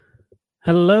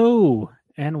Hello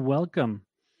and welcome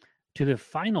to the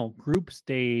final group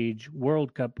stage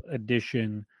World Cup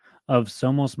edition of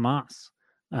Somos Mas,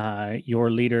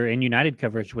 your leader in United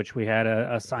coverage, which we had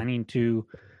a signing to,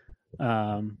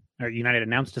 or United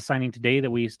announced a signing today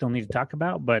that we still need to talk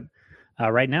about. But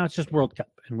right now it's just World Cup,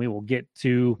 and we will get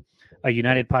to a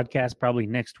United podcast probably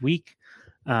next week.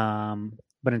 But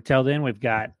until then, we've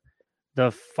got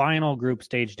the final group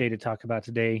stage day to talk about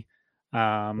today.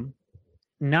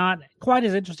 Not quite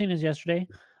as interesting as yesterday,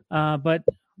 but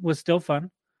was still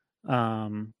fun.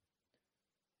 Um,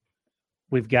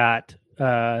 we've got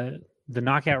the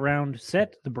knockout round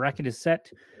set. The bracket is set.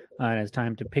 It's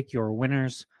time to pick your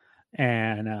winners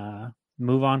and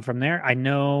move on from there. I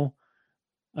know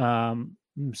some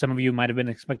of you might have been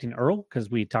expecting Earl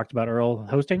because we talked about Earl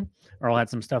hosting. Earl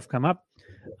had some stuff come up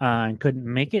and couldn't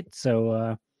make it.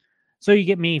 So you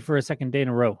get me for a second day in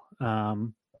a row.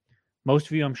 Most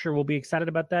of you, I'm sure, will be excited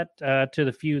about that. To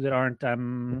the few that aren't,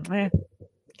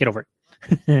 get over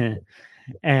it.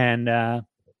 And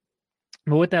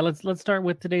but with that, let's start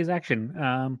with today's action.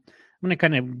 I'm going to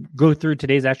kind of go through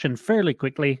today's action fairly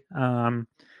quickly, and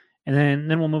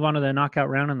then we'll move on to the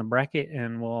knockout round in the bracket,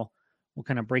 and we'll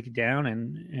kind of break it down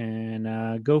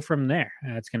and go from there.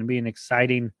 It's going to be an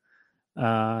exciting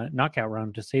knockout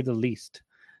round, to say the least.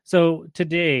 So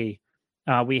today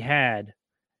we had.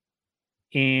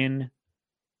 I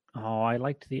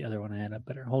liked the other one I had up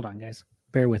better. Hold on, guys.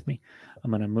 Bear with me.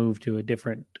 I'm going to move to a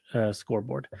different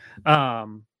scoreboard.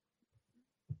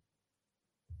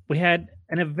 We had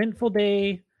an eventful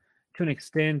day to an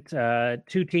extent.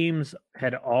 Two teams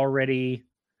had already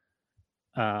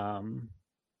locked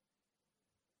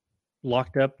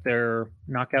up their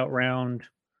knockout round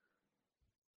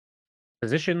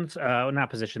positions. Not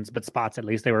positions, but spots at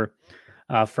least. They were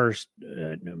first.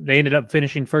 They ended up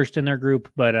finishing first in their group,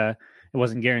 but it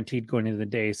wasn't guaranteed going into the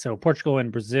day. So Portugal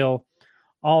and Brazil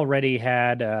already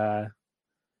had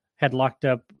locked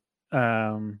up. What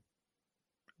am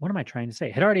I trying to say?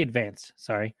 Had already advanced.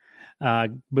 Sorry,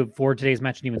 before today's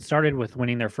match even started, with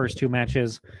winning their first two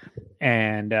matches,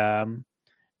 and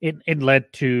it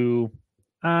led to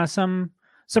some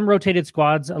rotated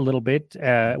squads a little bit,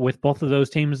 with both of those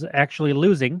teams actually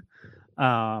losing.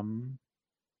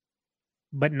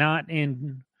 But not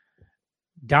in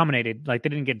dominated. Like, they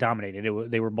didn't get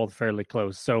dominated. They were both fairly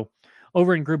close. So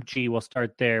over in Group G, we'll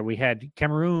start there. We had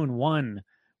Cameroon 1,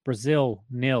 Brazil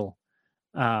 0.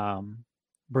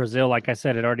 Brazil, like I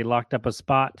said, had already locked up a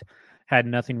spot, had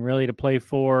nothing really to play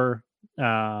for.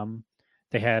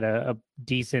 They had a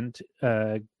decent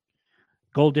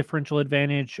goal differential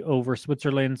advantage over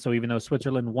Switzerland. So even though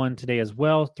Switzerland won today as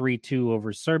well, 3-2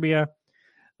 over Serbia,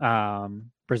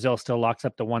 Brazil still locks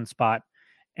up the one spot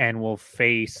and will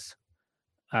face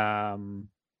South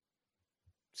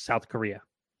Korea.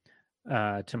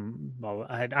 I don't know.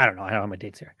 I don't have my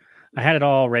dates here. I had it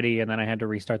all ready, and then I had to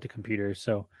restart the computer.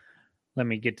 So let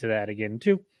me get to that again,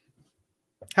 too.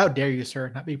 How dare you,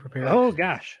 sir, not be prepared? Oh,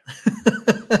 gosh.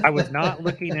 I was not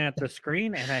looking at the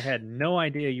screen, and I had no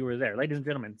idea you were there. Ladies and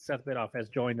gentlemen, Seth Bidoff has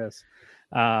joined us.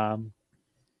 And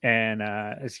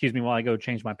excuse me while I go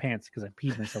change my pants because I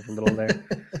peed myself a little there.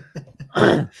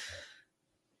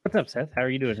 What's up, Seth? How are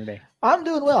you doing today? I'm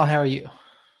doing well. How are you?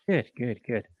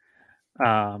 Good.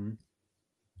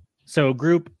 So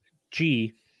Group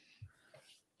G,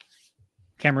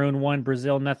 Cameroon 1,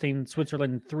 Brazil nothing,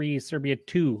 Switzerland 3, Serbia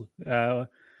 2. What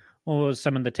was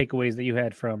some of the takeaways that you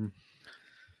had from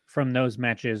those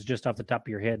matches, just off the top of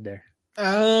your head there?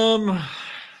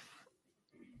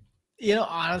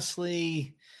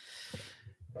 Honestly,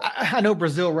 I know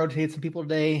Brazil rotated some people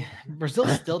today. Brazil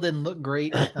still didn't look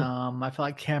great. I feel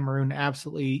like Cameroon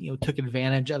absolutely, took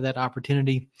advantage of that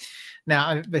opportunity.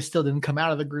 Now, they still didn't come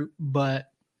out of the group, but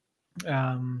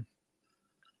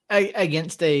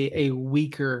against a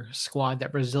weaker squad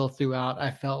that Brazil threw out,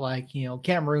 I felt like,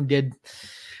 Cameroon did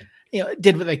what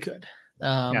they could.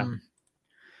 Yeah.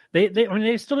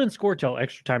 They still didn't score till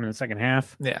extra time in the second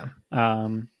half. Yeah.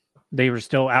 They were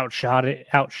still outshot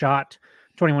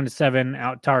 21-7,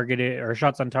 out targeted, or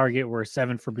shots on target were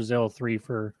 7 for Brazil, 3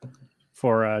 for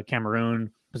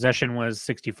Cameroon. Possession was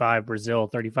 65 Brazil,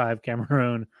 35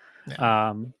 Cameroon.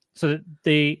 Yeah. So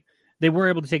they were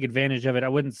able to take advantage of it. I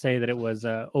wouldn't say that it was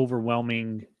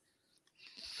overwhelming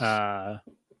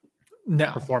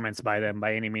performance by them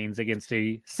by any means against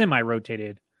a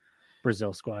semi-rotated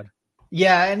Brazil squad.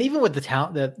 Yeah, and even with the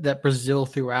talent that Brazil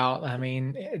threw out, I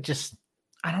mean, it just,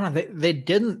 I don't know, they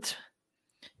didn't.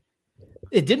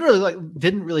 It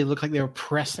didn't really look like they were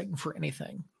pressing for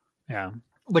anything. Yeah.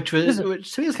 which to me is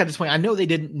kind of disappointing. I know they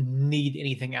didn't need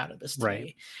anything out of this today.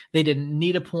 Right. They didn't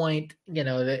need a point,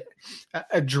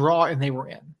 a draw, and they were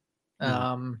in.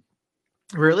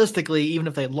 Realistically, even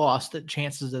if they lost, the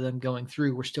chances of them going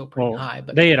through were still pretty high.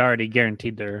 But they had already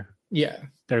guaranteed their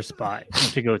spot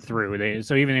to go through.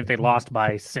 So even if they lost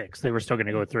by 6, they were still going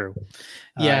to go through.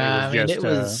 It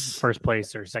was first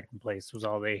place or second place was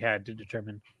all they had to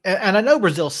determine. And I know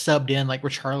Brazil subbed in like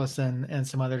Richarlison and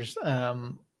some others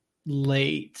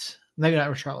late. Maybe not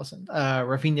Richarlison.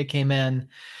 Rafinha came in.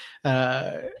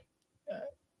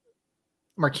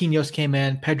 Marquinhos came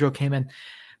in. Pedro came in.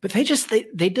 But they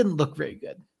didn't look very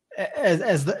good.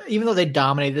 Even though they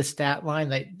dominated the stat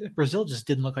line, Brazil just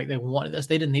didn't look like they wanted this.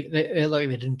 They didn't even they looked like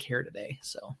they didn't care today.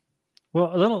 So,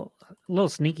 well, a little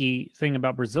sneaky thing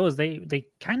about Brazil is they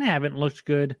kind of haven't looked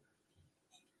good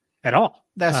at all.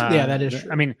 That is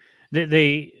true. I mean,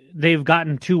 they've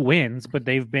gotten 2 wins, but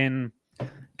they've been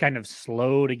kind of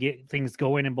slow to get things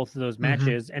going in both of those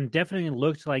matches, and definitely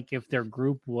looked like if their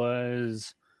group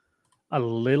was a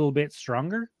little bit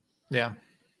stronger,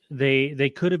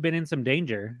 they could have been in some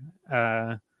danger.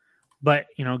 But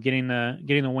getting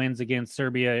the wins against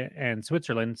Serbia and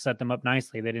Switzerland set them up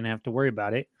nicely. They didn't have to worry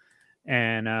about it,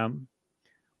 and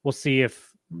we'll see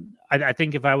if I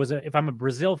think if I'm a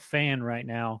Brazil fan right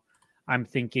now, I'm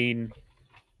thinking,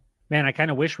 man, I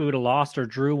kind of wish we would have lost or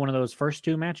drew one of those first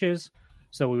 2 matches,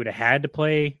 so we would have had to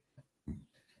play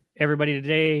everybody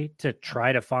today to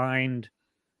try to find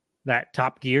that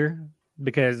top gear,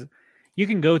 because you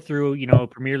can go through, a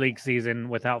Premier League season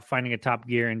without finding a top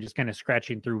gear and just kind of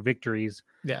scratching through victories.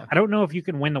 Yeah. I don't know if you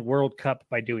can win the World Cup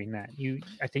by doing that.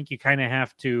 I think you kind of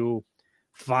have to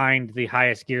find the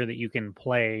highest gear that you can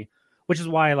play, which is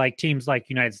why like teams like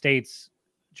United States,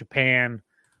 Japan,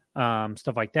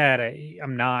 stuff like that,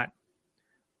 I'm not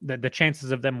the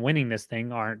chances of them winning this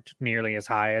thing aren't nearly as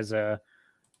high as a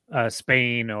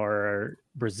Spain or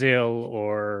Brazil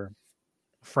or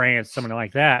France, something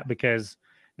like that, because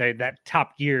that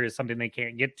top gear is something they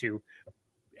can't get to,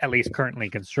 at least currently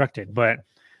constructed. But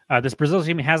this Brazil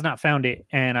team has not found it,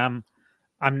 and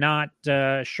I'm not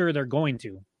sure they're going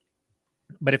to.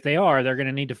 But if they are, they're going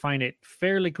to need to find it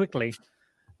fairly quickly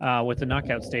with the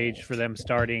knockout stage for them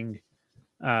starting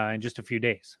in just a few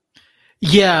days.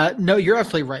 Yeah, no, you're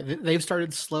absolutely right. They've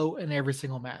started slow in every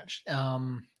single match.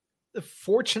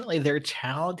 Fortunately, they're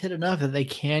talented enough that they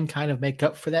can kind of make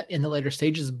up for that in the later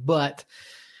stages. But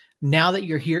now that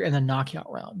you're here in the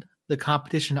knockout round, the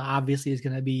competition obviously is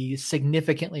going to be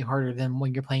significantly harder than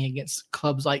when you're playing against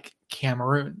clubs like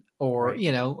Cameroon or,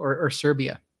 or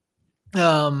Serbia.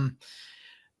 So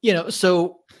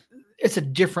it's a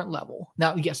different level.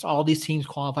 Now, yes, all these teams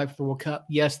qualify for the World Cup.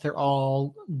 Yes, they're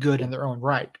all good in their own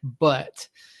right. But,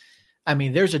 I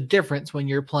mean, there's a difference when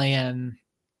you're playing,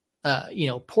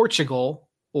 Portugal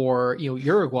or,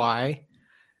 Uruguay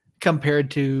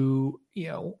compared to,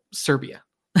 Serbia.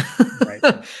 Right.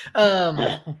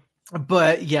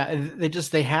 But yeah,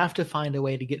 they have to find a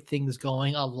way to get things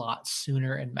going a lot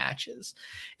sooner in matches.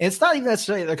 And it's not even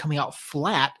necessarily they're coming out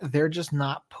flat. They're just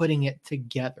not putting it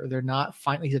together. They're not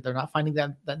finding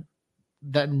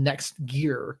that next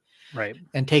gear, right,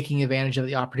 and taking advantage of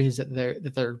the opportunities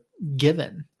that they're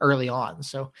given early on.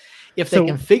 So if they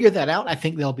can figure that out, I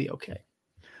think they'll be okay.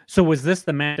 So was this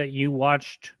the match that you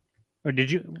watched, or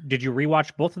did you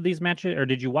rewatch both of these matches, or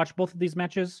did you watch both of these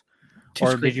matches?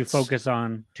 Did you focus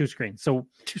on 2 screens? Or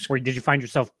did you find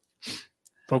yourself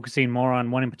focusing more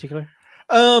on one in particular?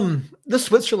 The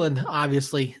Switzerland,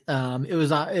 obviously, it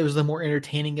was the more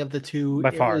entertaining of the 2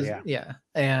 by far. Yeah.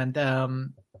 And,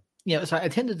 so I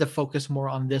tended to focus more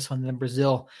on this one than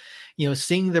Brazil,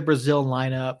 seeing the Brazil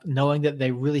lineup, knowing that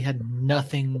they really had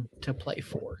nothing to play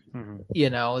for,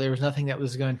 there was nothing that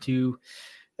was going to,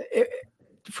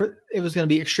 it was going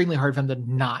to be extremely hard for them to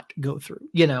not go through,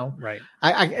 right.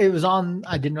 I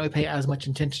didn't really pay as much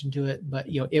attention to it, but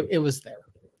it was there.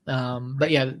 But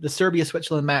yeah, the Serbia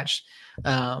Switzerland match,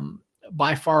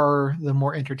 by far the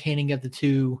more entertaining of the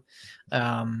 2.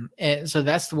 And so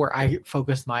that's where I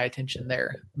focused my attention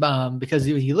there. Because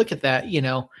if you look at that,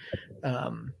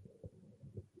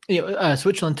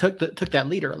 Switzerland took that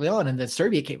lead early on, and then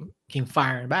Serbia came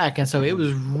firing back. And so it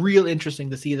was real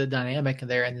interesting to see the dynamic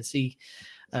there and to see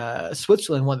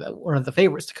Switzerland, one of the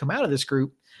favorites to come out of this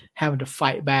group, having to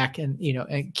fight back and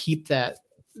and keep that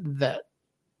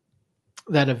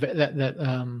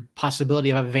possibility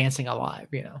of advancing alive.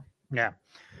 Yeah,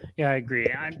 I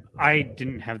agree. I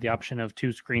didn't have the option of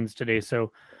 2 screens today,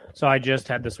 so I just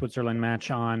had the Switzerland match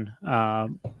on.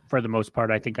 For the most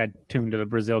part, I think I tuned to the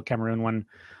Brazil Cameroon one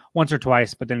once or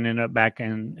twice, but then ended up back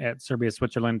at Serbia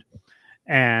Switzerland,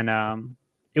 and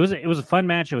it was a fun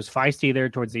match. It was feisty there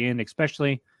towards the end,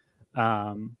 especially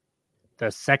the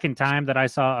second time that I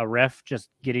saw a ref just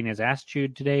getting his ass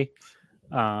chewed today,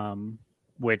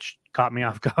 which caught me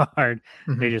off guard.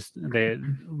 Mm-hmm.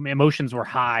 The emotions were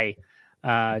high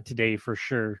today for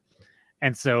sure.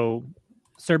 And so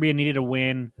Serbia needed a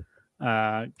win,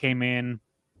 came in,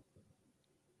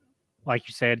 like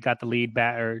you said, got the lead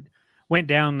back, or went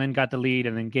down, then got the lead,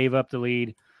 and then gave up the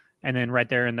lead. And then right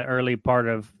there in the early part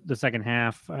of the second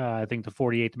half, I think the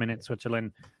 48th minute,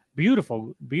 Switzerland,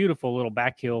 beautiful little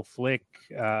back heel flick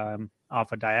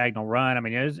off a diagonal run. I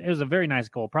mean, it was a very nice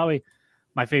goal. Probably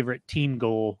my favorite team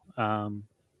goal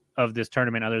of this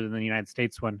tournament, other than the United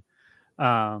States one.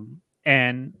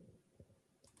 And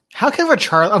how can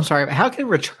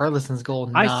Richarlison's goal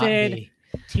not I said be?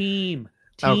 team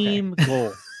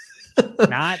goal,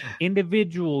 not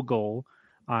individual goal.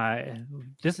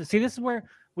 This is where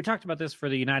we talked about this for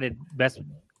the United best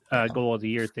goal of the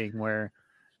year thing, where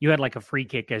you had like a free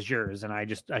kick as yours, and I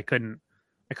couldn't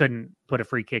put a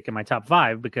free kick in my top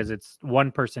 5 because it's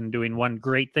one person doing one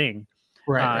great thing,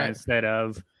 right. Instead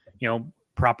of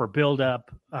proper build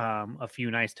up, a few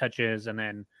nice touches, and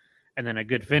then a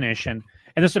good finish. And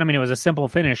this one, I mean, it was a simple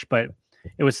finish, but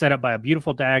it was set up by a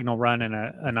beautiful diagonal run and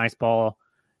a nice ball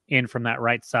in from that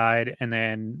right side, and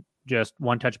then just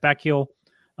one touch back heel,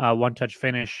 one touch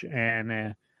finish,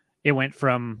 and it went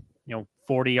from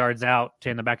 40 yards out to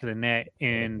in the back of the net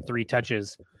in 3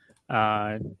 touches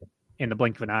in the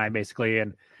blink of an eye, basically.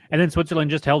 And then Switzerland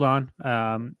just held on,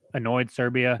 annoyed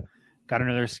Serbia, got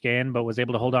under their skin, but was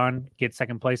able to hold on, get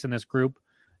second place in this group,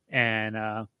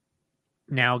 and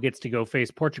now gets to go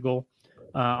face Portugal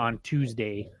on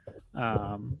Tuesday.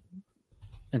 And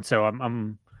so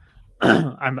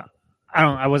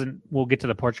we'll get to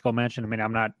the Portugal match, and I mean,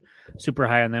 I'm not super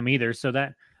high on them either. So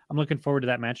that I'm looking forward to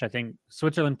that match. I think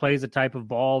Switzerland plays a type of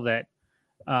ball that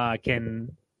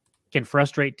can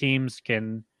frustrate teams,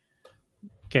 can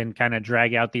kind of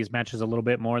drag out these matches a little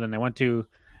bit more than they want to.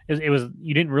 It was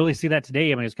you didn't really see that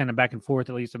today. I mean, it was kind of back and forth,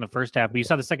 at least in the first half. But you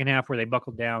saw the second half where they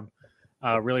buckled down,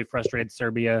 really frustrated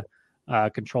Serbia,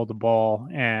 controlled the ball,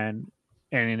 and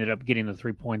ended up getting the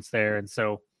 3 points there. And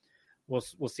so we'll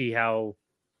see how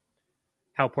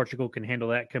Portugal can handle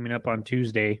that coming up on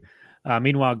Tuesday.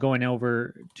 Meanwhile, going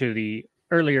over to the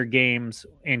earlier games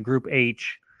in Group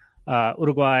H,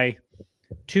 Uruguay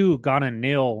 2, Ghana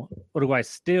 0. Uruguay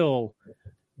still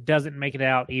doesn't make it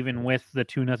out, even with the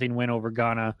 2-0 win over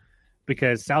Ghana,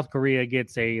 because South Korea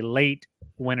gets a late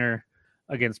winner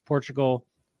against Portugal,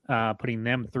 putting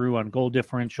them through on goal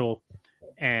differential.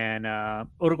 And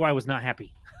Uruguay was not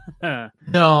happy.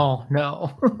 No,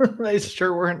 they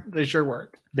sure weren't.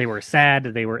 They were sad.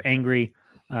 They were angry.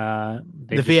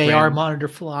 The VAR monitor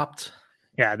flopped.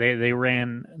 Yeah, they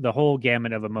ran the whole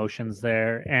gamut of emotions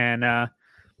there, and I'm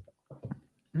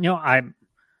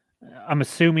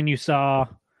assuming you saw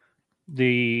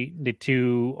the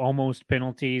 2 almost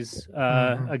penalties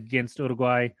against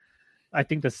Uruguay. I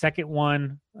think the second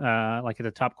one, like at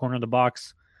the top corner of the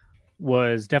box,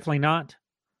 was definitely not.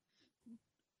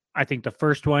 I think the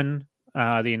first one,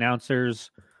 the announcers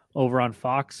over on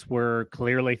Fox were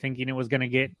clearly thinking it was going to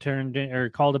get turned or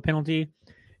called a penalty,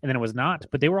 and then it was not.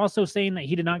 But they were also saying that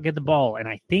he did not get the ball, and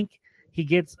I think he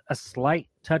gets a slight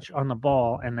touch on the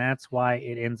ball, and that's why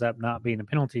it ends up not being a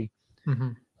penalty. Mm-hmm.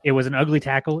 It was an ugly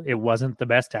tackle. It wasn't the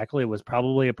best tackle. It was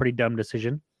probably a pretty dumb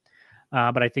decision.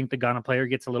 But I think the Ghana player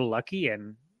gets a little lucky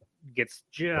and gets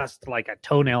just like a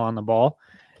toenail on the ball,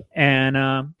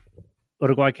 and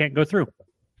Uruguay can't go through.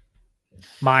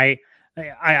 I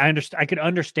could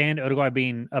understand Uruguay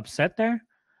being upset there,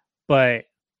 but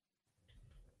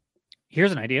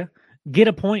here's an idea: get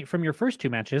a point from your first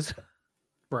 2 matches,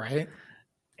 right?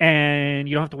 And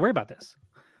you don't have to worry about this.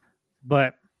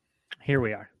 But here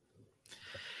we are.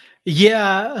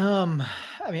 Yeah,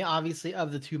 I mean, obviously,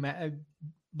 of the 2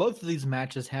 both of these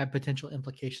matches have potential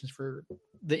implications for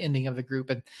the ending of the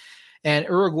group, and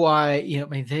Uruguay.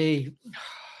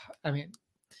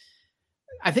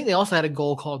 I think they also had a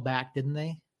goal called back, didn't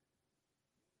they?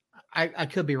 I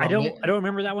could be wrong. I don't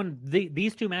remember that one.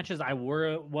 These 2 matches I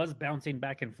was bouncing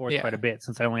back and forth quite a bit,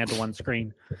 since I only had the one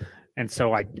screen, and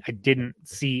so I didn't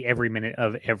see every minute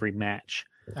of every match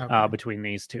between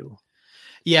these 2.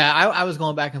 Yeah, I was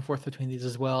going back and forth between these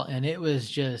as well, and it was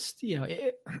just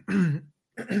it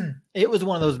was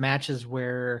one of those matches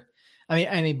where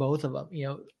I mean both of them.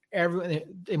 The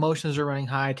emotions are running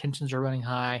high, tensions are running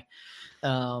high.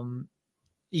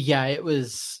 Yeah, it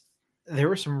was. There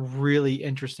were some really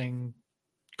interesting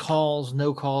calls,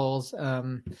 no calls,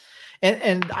 and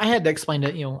I had to explain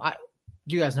to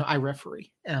you guys know I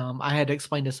referee. I had to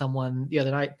explain to someone the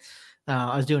other night.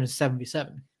 I was doing a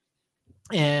 7v7.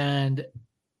 And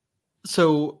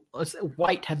so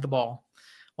White had the ball.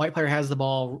 White player has the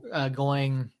ball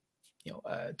going,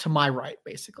 to my right,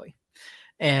 basically.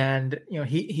 And,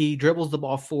 he dribbles the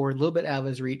ball forward, a little bit out of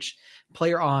his reach.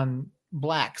 Player on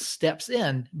Black steps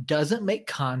in, doesn't make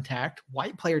contact.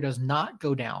 White player does not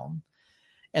go down.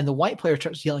 And the White player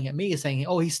starts yelling at me saying,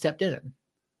 oh, he stepped in. I'm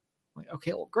like,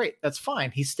 okay, well, great. That's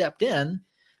fine. He stepped in,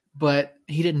 but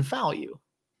he didn't foul you.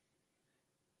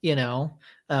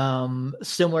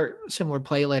 Similar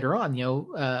play later on,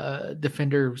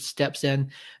 defender steps in,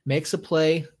 makes a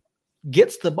play,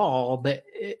 gets the ball, but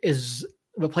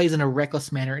plays in a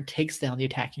reckless manner and takes down the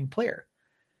attacking player.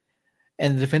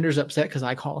 And the defender's upset because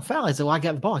I call a foul. I said, well, I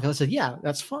got the ball. I said, yeah,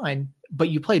 that's fine, but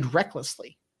you played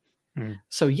recklessly.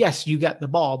 So yes, you got the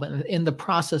ball, but in the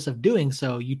process of doing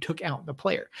so, you took out the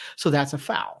player. So that's a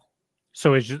foul.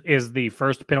 So is the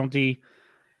first penalty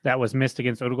that was missed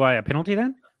against Uruguay a penalty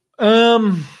then?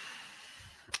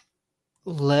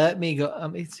 Let me go.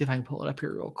 Let me see if I can pull it up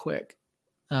here real quick.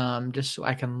 Just so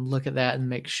I can look at that and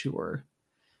make sure.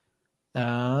 Because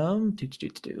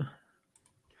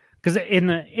in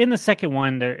the second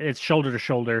one, it's shoulder to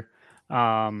shoulder,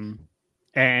 and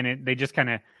they just kind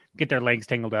of get their legs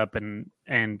tangled up, and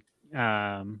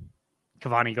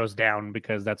Cavani goes down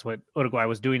because that's what Uruguay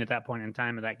was doing at that point in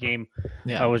time of that game.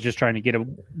 Yeah, I was just trying to get a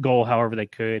goal however they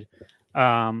could.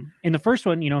 In the first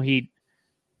one, he's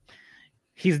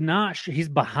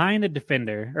behind the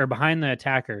defender or behind the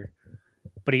attacker,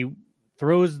 but he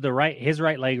throws his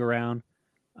right leg around,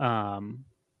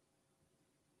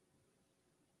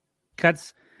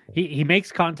 he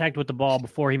makes contact with the ball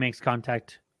before he makes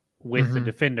contact with the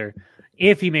defender.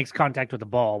 If he makes contact with the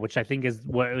ball, which I think is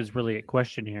what was really at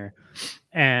question here.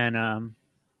 And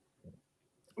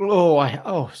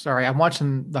sorry, I'm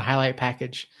watching the highlight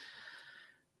package.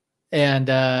 And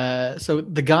so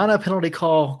the Ghana penalty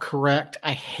call, correct.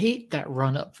 I hate that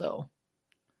run up though.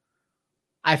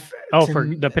 For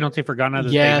the penalty for Ghana.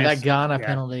 That Ghana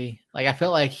penalty. Like I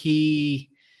felt like the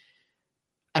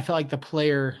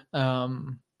player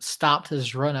stopped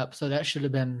his run up, so that should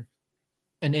have been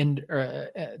an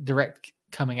direct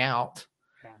coming out.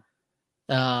 Yeah.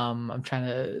 I'm trying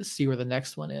to see where the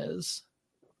next one is.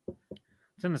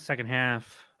 It's in the second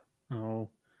half.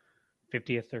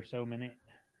 50th or so minute.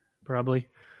 Probably.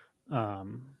 All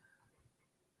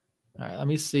right, let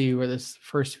me see where this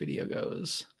first video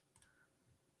goes.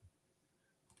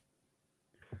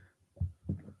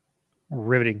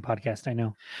 Riveting podcast, I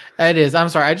know. It is. I'm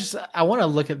sorry. I want to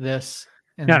look at this.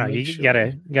 No, you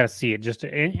gotta see it. Just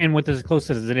and with as close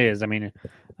as it is, I mean,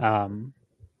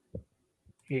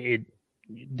 it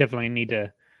definitely need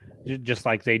to, just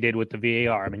like they did with the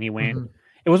VAR. I mean, he went. Mm-hmm.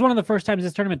 It was one of the first times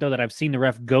this tournament, though, that I've seen the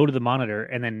ref go to the monitor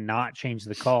and then not change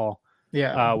the call.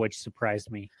 Yeah, which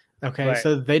surprised me. Okay,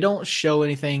 so they don't show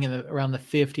anything around the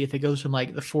 50th. It goes from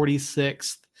like the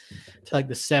 46th to like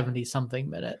the 70-something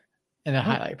minute in the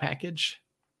highlight package.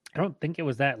 I don't think it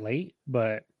was that late,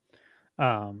 but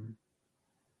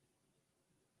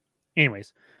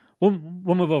anyways, we'll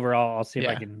move over. I'll see if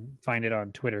I can find it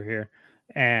on Twitter here.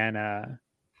 And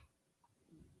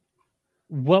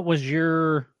what was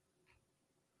your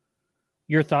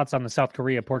thoughts on the South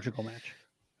Korea Portugal match?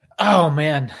 Oh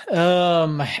man.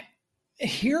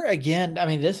 Here again, I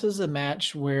mean, this is a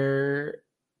match where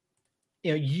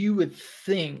you would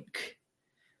think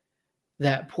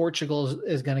that Portugal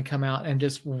is going to come out and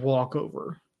just walk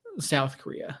over South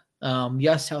Korea.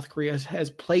 Yes, South Korea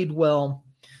has played well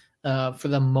for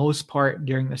the most part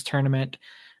during this tournament.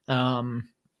 Not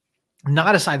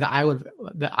a side that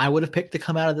I would have picked to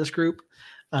come out of this group,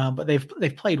 but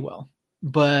they've played well.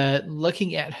 But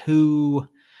looking at who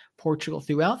Portugal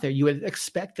threw out there, you would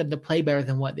expect them to play better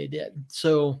than what they did.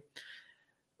 So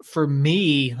for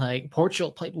me, like,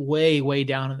 Portugal played way, way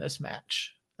down in this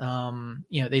match.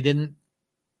 They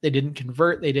didn't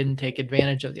convert. They didn't take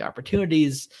advantage of the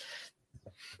opportunities.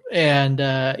 And,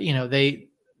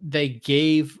 they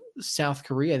gave South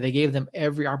Korea, they gave them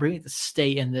every opportunity to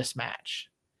stay in this match.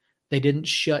 They didn't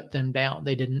shut them down.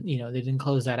 They didn't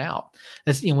close that out.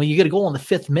 That's, when you get a goal in the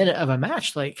 5th minute of a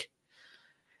match,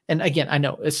 and again, I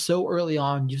know it's so early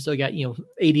on, you've still got,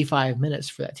 85 minutes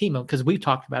for that team, because we've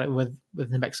talked about it with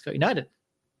New Mexico United.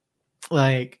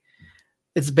 Like,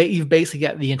 you've basically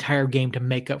got the entire game to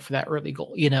make up for that early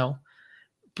goal,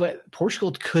 but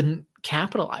Portugal couldn't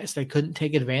capitalize. They couldn't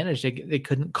take advantage. They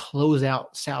couldn't close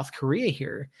out South Korea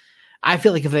here. I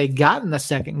feel like if they had gotten the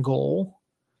second goal,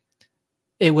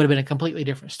 it would have been a completely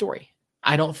different story.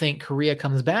 I don't think Korea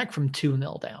comes back from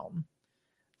 2-0 down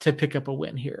to pick up a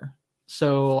win here.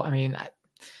 So, I mean,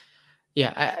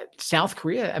 Yeah, South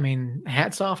Korea. I mean,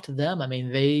 hats off to them. I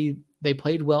mean, they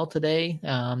played well today,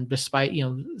 despite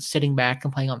sitting back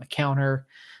and playing on the counter.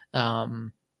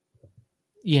 Um,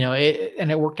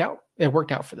 and it worked out. It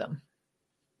worked out for them.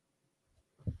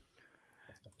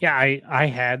 Yeah, I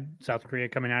had South Korea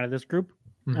coming out of this group.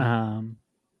 Mm-hmm.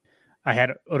 I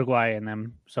had Uruguay in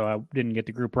them, so I didn't get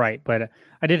the group right, but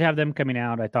I did have them coming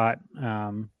out. I thought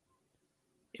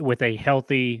with a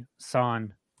healthy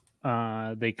Son,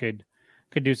 they could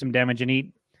do some damage, and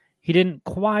he didn't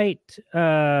quite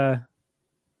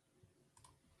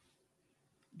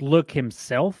look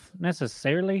himself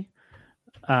necessarily,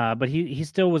 but he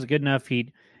still was good enough.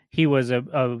 He was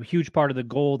a huge part of the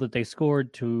goal that they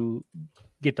scored to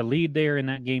get the lead there in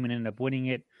that game and ended up winning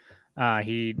it.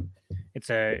 It's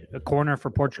a corner for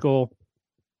Portugal.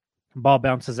 Ball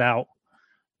bounces out.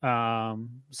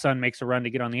 Son makes a run to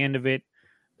get on the end of it,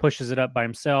 pushes it up by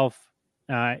himself.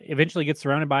 Eventually gets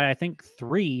surrounded by, I think,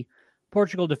 3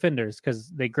 Portugal defenders because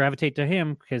they gravitate to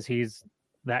him because he's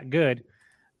that good.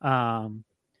 And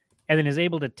then is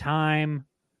able to time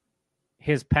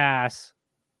his pass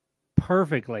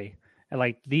perfectly at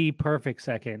like the perfect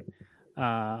second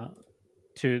to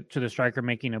the striker,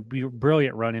 making a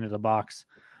brilliant run into the box.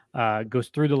 Goes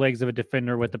through the legs of a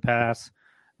defender with the pass,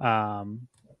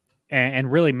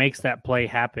 and really makes that play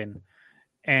happen.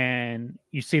 And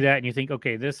you see that and you think,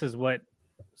 okay, this is what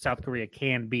South Korea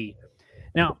can be.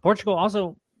 Now, Portugal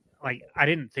also, like, I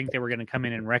didn't think they were going to come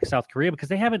in and wreck South Korea because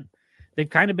they've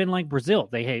kind of been like Brazil.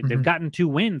 They've gotten 2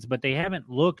 wins, but they haven't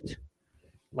looked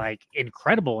like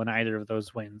incredible in either of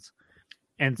those wins.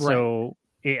 And so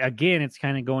again, it's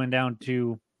kind of going down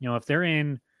to, if they're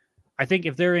in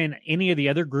any of the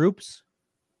other groups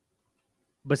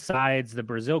besides the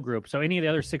Brazil group, so any of the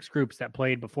other 6 groups that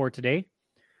played before today,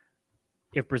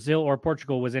 if Brazil or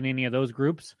Portugal was in any of those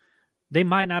groups, they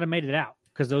might not have made it out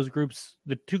because those groups,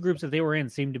 the 2 groups that they were in,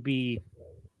 seemed to be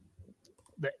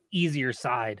the easier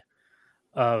side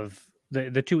of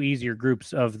the 2 easier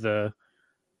groups of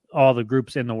all the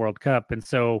groups in the World Cup. And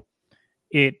so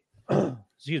it's going to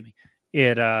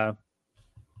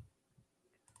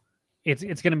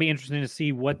be interesting to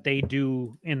see what they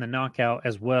do in the knockout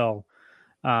as well.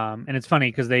 And it's funny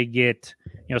because they get,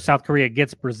 South Korea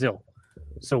gets Brazil.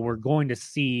 So we're going to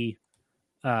see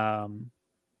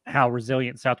how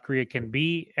resilient South Korea can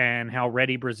be and how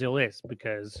ready Brazil is,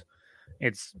 because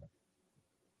it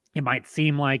might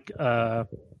seem like a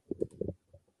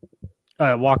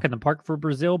walk in the park for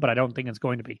Brazil, but I don't think it's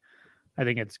going to be. I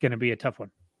think it's going to be a tough one.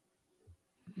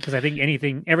 Because I think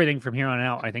everything from here on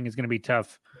out, I think is going to be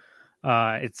tough,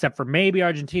 except for maybe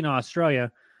Argentina,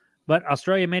 Australia. But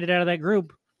Australia made it out of that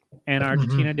group, and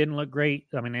Argentina didn't look great.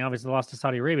 I mean, they obviously lost to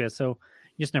Saudi Arabia, so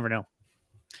you just never know.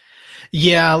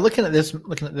 Yeah, looking at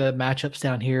the matchups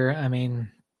down here, I mean,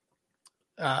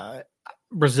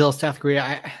 Brazil, South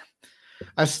Korea.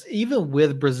 I even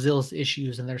with Brazil's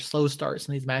issues and their slow starts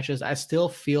in these matches, I still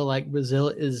feel like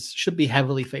Brazil should be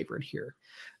heavily favored here.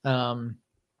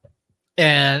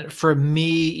 And for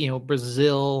me,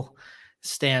 Brazil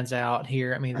stands out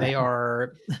here. I mean,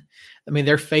 they're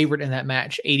favored in that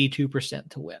match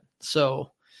 82% to win.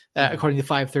 So, according to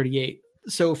 538.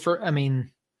 So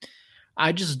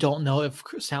I just don't know if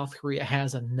South Korea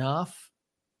has enough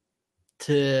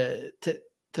to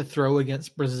throw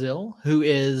against Brazil, who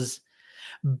is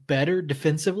better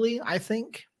defensively, I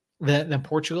think, than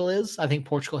Portugal is. I think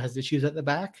Portugal has issues at the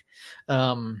back.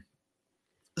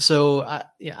 So I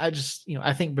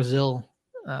think Brazil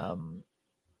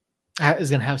is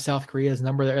going to have South Korea's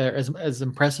number there. As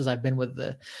impressed as I've been with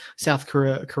the South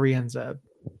Koreans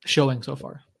showing so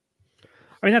far.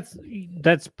 I mean,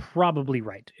 that's probably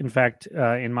right. In fact,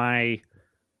 in my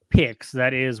picks,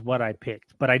 that is what I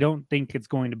picked. But I don't think it's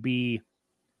going to be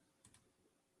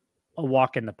a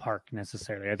walk in the park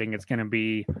necessarily. I think it's going to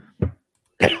be,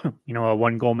 a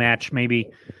 1-goal match, maybe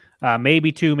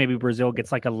 2. Maybe Brazil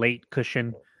gets like a late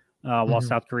cushion while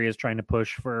South Korea is trying to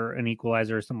push for an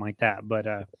equalizer or something like that. But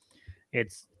I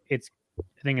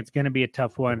think it's going to be a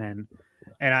tough one, and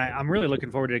I'm really looking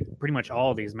forward to pretty much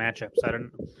all of these matchups.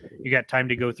 You got time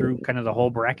to go through kind of the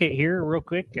whole bracket here real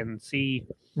quick and see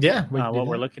what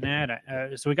we're looking at.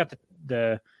 So we got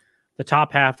the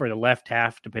top half or the left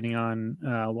half, depending on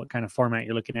what kind of format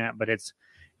you're looking at. But it's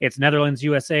Netherlands,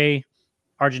 USA,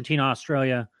 Argentina,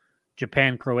 Australia,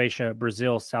 Japan, Croatia,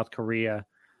 Brazil, South Korea.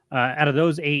 Out of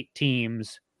those 8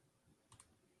 teams,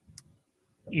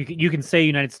 you can say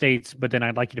United States, but then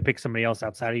I'd like you to pick somebody else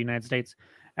outside of the United States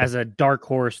as a dark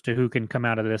horse to who can come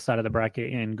out of this side of the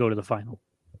bracket and go to the final.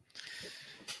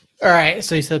 All right.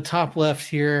 So you said top left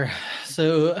here.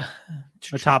 So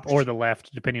the top or the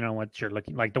left, depending on what you're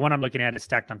looking. Like the one I'm looking at is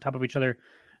stacked on top of each other.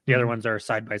 The other ones are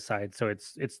side by side. So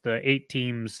it's the 8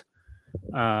 teams,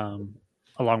 along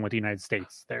with the United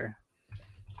States there.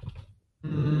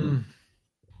 I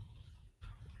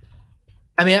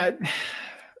mean,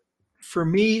 for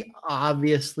me,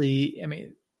 obviously, I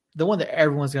mean, the one that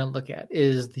everyone's going to look at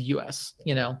is the U.S.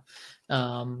 You know,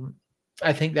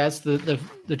 I think that's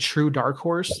the true dark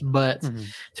horse. But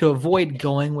to avoid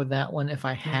going with that one, if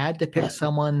I had to pick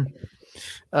someone,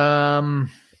 I'm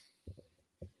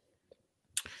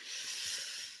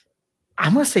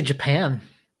going to say Japan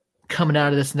coming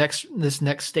out of this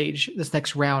next stage, this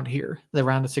next round here, the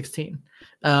round of 16.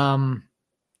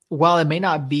 While it may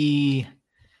not be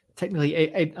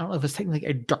technically, I don't know if it's technically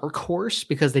a dark horse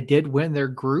because they did win their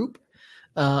group.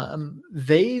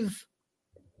 They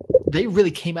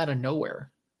really came out of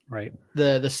nowhere. Right.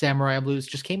 The Samurai Blues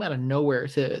just came out of nowhere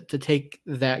to take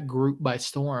that group by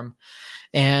storm.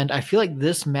 And I feel like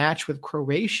this match with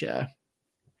Croatia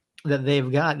that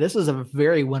they've got, this is a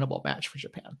very winnable match for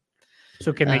Japan.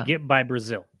 So can they get by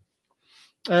Brazil?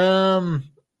 That's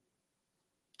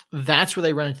where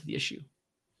they run into the issue.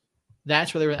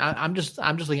 That's where I'm just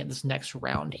looking at this next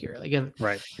round here. Like,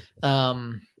 right.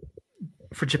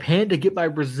 For Japan to get by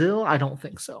Brazil, I don't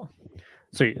think so.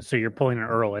 So you're pulling an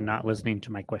Earl and not listening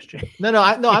to my question. No,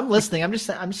 I'm listening. I'm just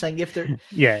saying if there,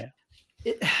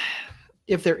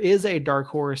 if there is a dark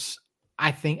horse,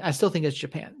 I still think it's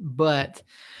Japan, but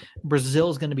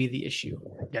Brazil is going to be the issue.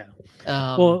 Yeah.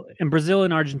 Well, in Brazil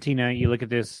and Argentina, you look at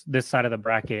this side of the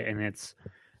bracket, and it's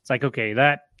like, okay,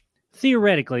 that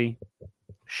theoretically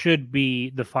should be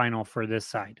the final for this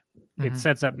side. It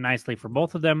sets up nicely for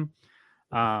both of them.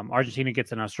 Argentina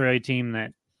gets an Australia team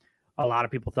that a lot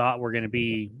of people thought were going to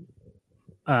be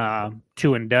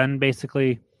 2 and done,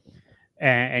 basically,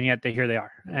 and yet here they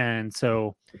are. And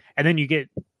then you get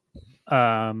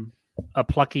a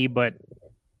plucky but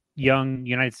young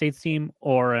United States team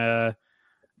or a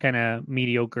kind of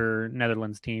mediocre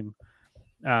Netherlands team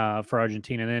for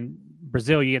Argentina. And then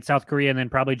Brazil, you get South Korea, and then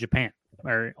probably Japan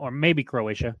or maybe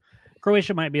Croatia.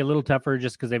 Croatia might be a little tougher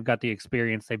just because they've got the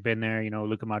experience. They've been there. You know,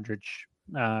 Luka Modric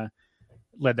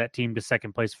led that team to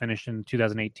second place finish in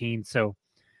 2018. So,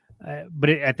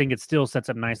 I think it still sets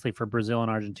up nicely for Brazil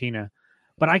and Argentina.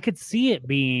 But I could see it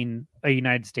being a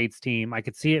United States team. I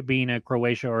could see it being a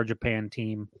Croatia or Japan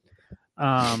team.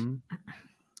 I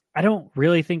don't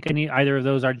really think either of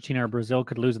those, Argentina or Brazil,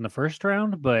 could lose in the first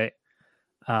round. But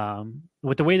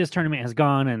with the way this tournament has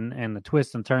gone and the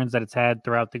twists and turns that it's had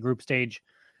throughout the group stage,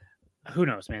 who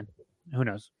knows, man? Who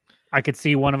knows? I could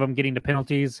see one of them getting to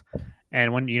penalties.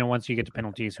 And once you get to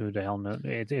penalties, who the hell knows?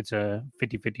 It's a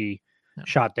 50-50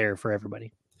 shot there for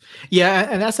everybody. Yeah,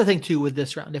 and that's the thing too with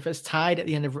this round. If it's tied at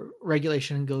the end of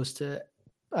regulation and goes to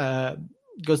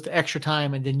extra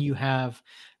time, and then you have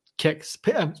kicks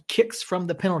from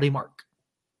the penalty mark.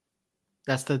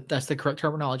 That's the correct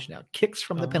terminology now. Kicks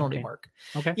from the penalty mark.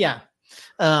 Okay. Yeah.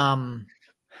 The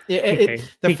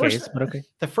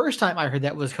first time I heard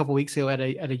that was a couple weeks ago at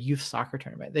a youth soccer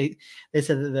tournament. They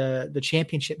said that the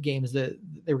championship games that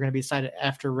they were going to be decided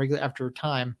after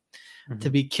time to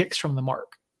be kicks from the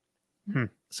mark.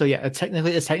 So yeah, it's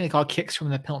technically called kicks from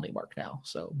the penalty mark now.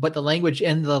 So, but the language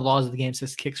in the laws of the game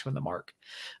says kicks from the mark.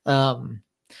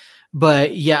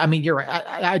 But yeah, I mean, you're right.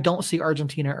 I don't see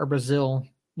Argentina or Brazil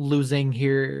losing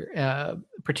here,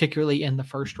 particularly in the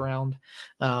first round.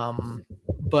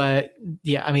 But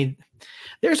yeah, I mean,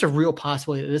 there's a real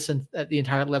possibility that the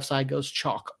entire left side goes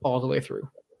chalk all the way through.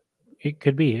 It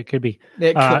could be. It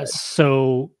could.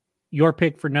 So your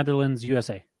pick for Netherlands,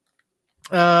 USA.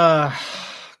 God.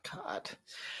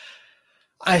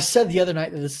 I said the other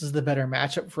night that this is the better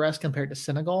matchup for us compared to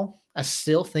Senegal. I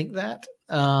still think that.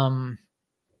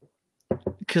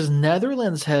 Because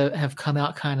Netherlands have come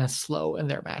out kind of slow in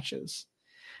their matches.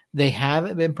 They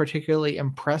haven't been particularly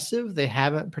impressive. They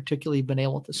haven't particularly been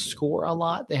able to score a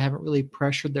lot. They haven't really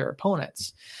pressured their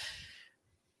opponents.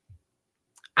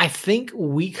 I think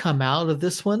we come out of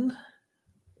this one,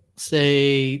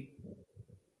 say,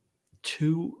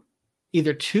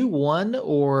 either 2-1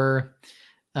 or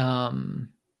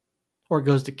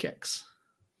goes to kicks.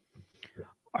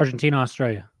 Argentina,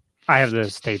 Australia. I have the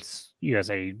States,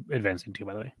 USA advancing too,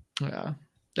 by the way. Yeah.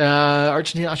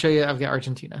 Argentina, Australia. I've got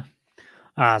Argentina.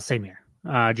 Same here.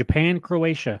 Japan,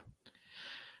 Croatia.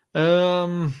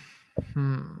 At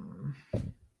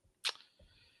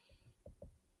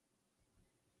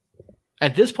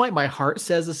this point, my heart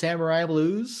says the Samurai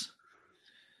Blues.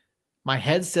 My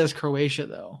head says Croatia,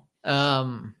 though.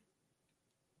 I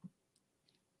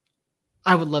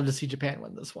would love to see Japan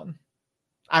win this one.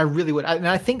 I really would.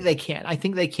 I think they can. I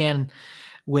think they can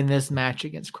win this match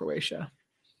against Croatia.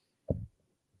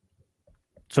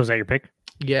 So is that your pick?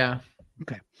 Yeah.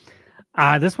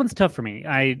 This one's tough for me.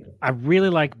 I really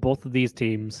like both of these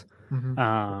teams.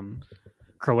 Mm-hmm.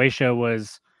 Croatia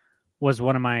was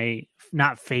one of my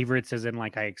not favorites, as in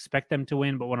like I expect them to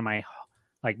win, but one of my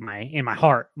in my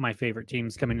heart, my favorite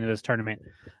teams coming into this tournament.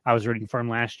 I was rooting for them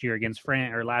last year against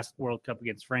France, or last World Cup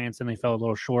against France, and they fell a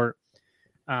little short.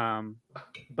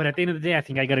 But at the end of the day, I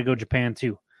think I got to go Japan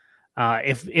too.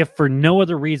 If for no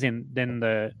other reason than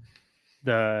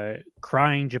the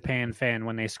crying Japan fan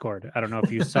when they scored. I don't know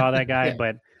if you saw that guy, Yeah.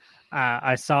 but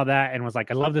I saw that and was like,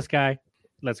 I love this guy.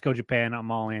 Let's go Japan. I'm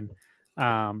all in.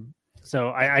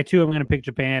 So I too am going to pick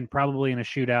Japan, probably in a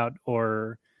shootout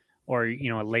or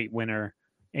a late winner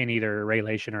in either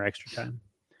regulation or extra time.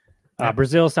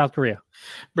 Brazil, South Korea.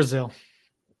 Brazil.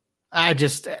 I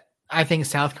think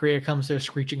South Korea comes to a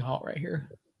screeching halt right here.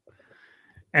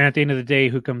 And at the end of the day,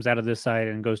 who comes out of this side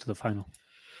and goes to the final?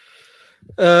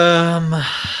 I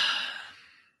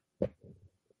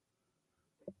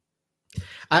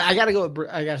gotta go.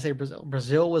 I gotta say Brazil.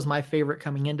 Brazil was my favorite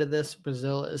coming into this.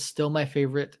 Brazil is still my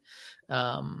favorite.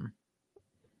 Yeah,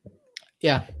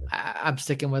 I'm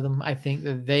sticking with them. I think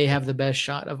that they have the best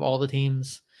shot of all the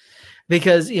teams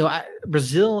because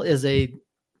Brazil is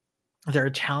they're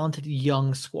a talented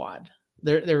young squad.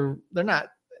 They're not.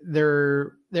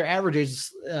 Their average age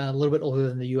is a little bit older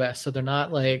than the U.S., so they're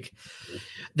not like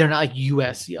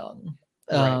U.S. young.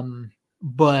 Right.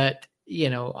 But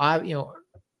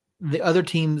the other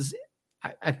teams,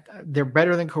 they're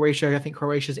better than Croatia. I think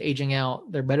Croatia's aging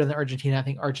out. They're better than Argentina. I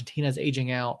think Argentina's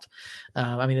aging out.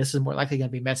 This is more likely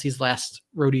going to be Messi's last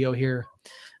rodeo here.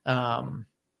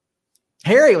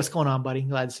 Harry, what's going on, buddy?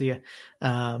 Glad to see you.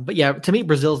 But yeah, to me,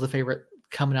 Brazil's the favorite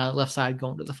coming out of the left side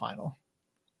going to the final.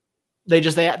 They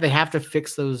have to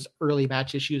fix those early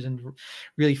match issues and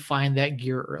really find that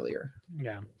gear earlier.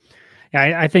 Yeah.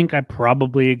 I think I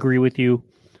probably agree with you.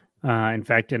 In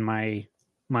fact, in my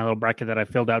little bracket that I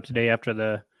filled out today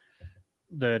after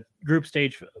the group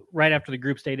stage, right after the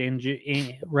group stages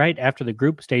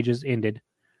ended,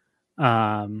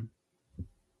 I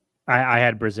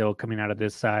had Brazil coming out of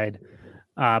this side,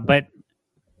 but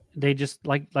they just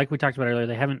like we talked about earlier,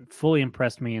 they haven't fully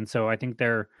impressed me, and so I think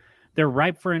they're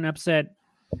ripe for an upset,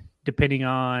 depending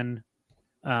on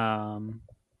how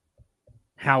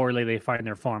early they find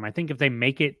their form. I think if they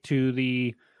make it to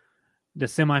the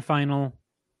semifinal,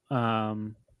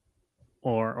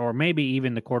 or maybe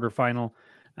even the quarterfinal,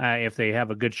 if they have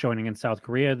a good showing against South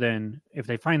Korea, then if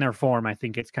they find their form, I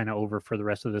think it's kind of over for the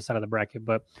rest of the side of the bracket.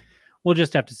 But we'll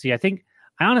just have to see. I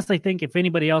honestly think if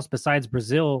anybody else besides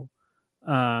Brazil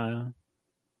does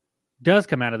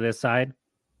come out of this side,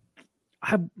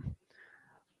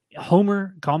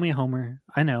 Homer, call me a Homer,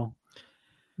 I know,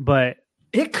 but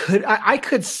it could. I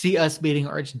could see us beating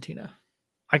Argentina.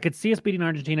 I could see us beating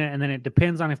Argentina, and then it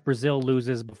depends on if Brazil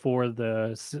loses before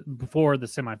the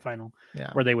semifinal,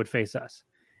 where they would face us.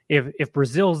 If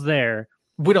Brazil's there,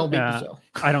 we don't beat Brazil.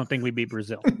 I don't think we beat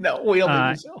Brazil. No, we don't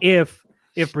beat Brazil.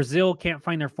 If Brazil can't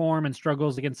find their form and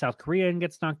struggles against South Korea and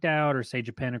gets knocked out, or say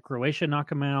Japan or Croatia knock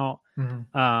them out,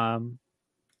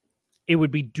 it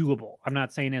would be doable. I'm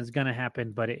not saying it's going to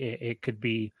happen, but it could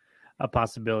be a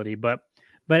possibility. But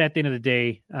at the end of the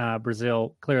day,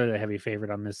 Brazil clearly the heavy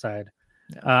favorite on this side.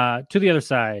 Yeah. To the other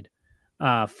side,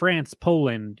 France,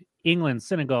 Poland, England,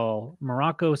 Senegal,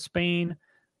 Morocco, Spain,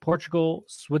 Portugal,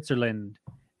 Switzerland.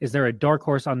 Is there a dark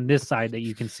horse on this side that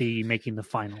you can see making the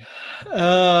final?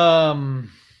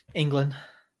 England.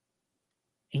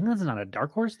 England's not a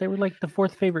dark horse. They were like the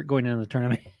fourth favorite going into the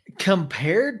tournament.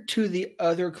 Compared to the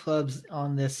other clubs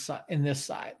on this in this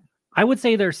side, I would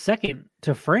say they're second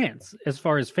to France as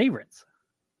far as favorites.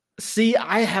 See,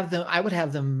 I would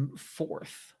have them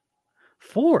fourth.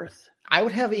 Fourth? I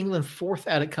would have England fourth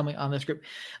at it coming on this group.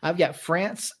 I've got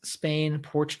France, Spain,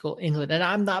 Portugal, England, and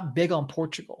I'm not big on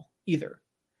Portugal either.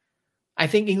 I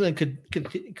think England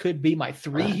could be my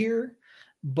three here,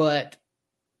 but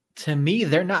to me,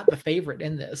 they're not the favorite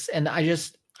in this. And I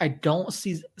don't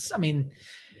see. I mean,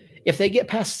 if they get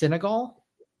past Senegal,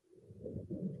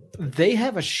 they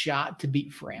have a shot to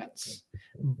beat France,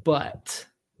 but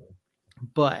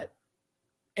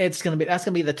that's gonna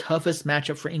be the toughest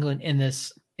matchup for England in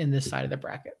this side of the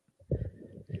bracket.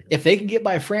 If they can get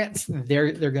by France,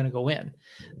 they're gonna go in.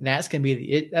 That's gonna be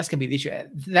the issue.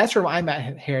 That's where I'm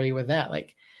at, Harry, with that.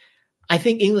 Like, I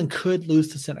think England could lose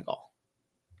to Senegal.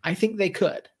 I think they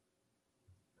could.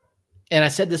 And I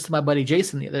said this to my buddy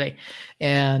Jason the other day,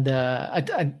 and I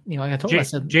told him, I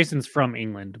said, Jason's from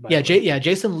England.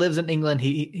 Jason lives in England.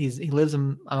 He lives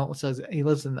in he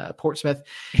lives in Portsmouth.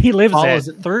 He lives at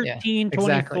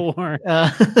 1324.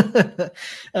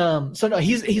 So no,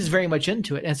 he's very much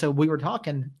into it, and so we were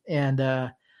talking, and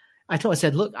I told him, I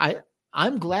said, look,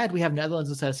 I'm glad we have Netherlands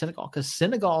instead of Senegal, because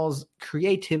Senegal's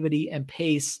creativity and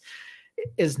pace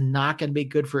is not going to be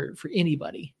good for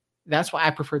anybody. That's why I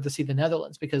prefer to see the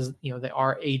Netherlands, because they're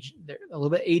a little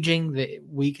bit aging.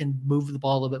 We can move the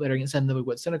ball a little bit better against them than we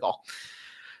would Senegal.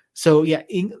 So yeah,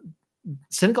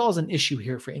 Senegal is an issue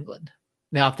here for England.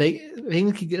 Now, if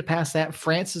England can get past that,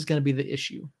 France is going to be the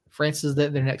issue. France is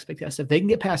their next big test. If they can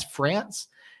get past France,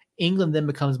 England then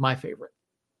becomes my favorite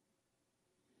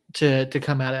to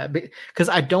come out of it, because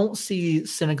I don't see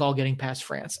Senegal getting past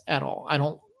France at all. I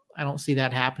don't see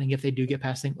that happening if they do get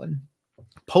past England.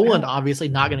 Poland obviously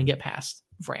not going to get past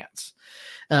France.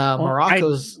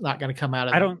 Morocco's not going to come out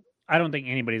of. I don't think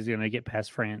anybody's going to get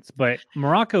past France, but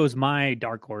Morocco is my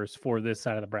dark horse for this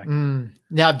side of the bracket.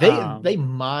 Now they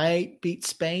might beat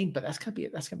Spain, but that's gonna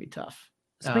be tough.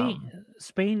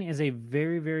 Spain is a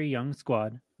very, very young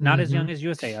squad, not as young as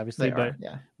USA, obviously,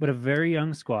 but a very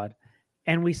young squad.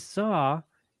 And we saw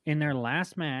in their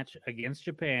last match against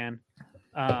Japan,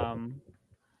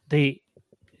 they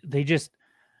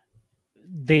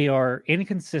are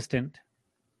inconsistent.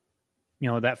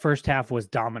 That first half was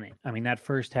dominant. I mean, that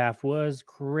first half was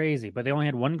crazy, but they only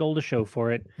had one goal to show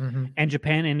for it, and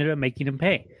Japan ended up making them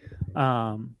pay.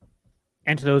 And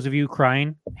to those of you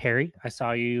crying, Harry, I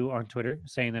saw you on Twitter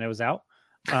saying that it was out.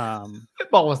 The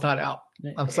ball was not out.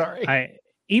 I'm sorry.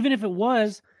 Even if it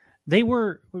was,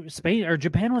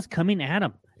 Japan was coming at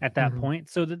them at that point,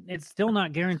 so that it's still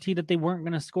not guaranteed that they weren't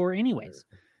going to score anyways,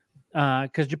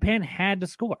 because Japan had to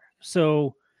score.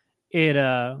 So it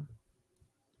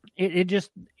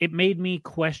made me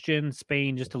question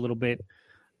Spain just a little bit.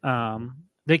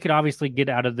 They could obviously get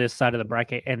out of this side of the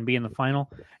bracket and be in the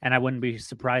final, and I wouldn't be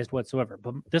surprised whatsoever.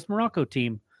 But this Morocco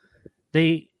team,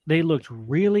 they looked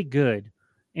really good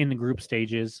in the group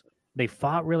stages. They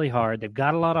fought really hard. They've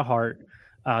got a lot of heart.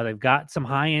 They've got some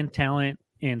high-end talent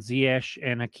in Ziyech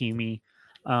and Hakimi.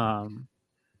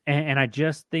 And I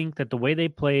just think that the way they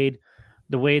played,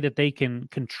 the way that they can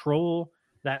control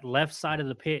that left side of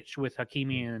the pitch with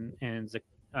Hakimi and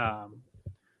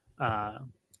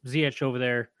Ziyech over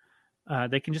there,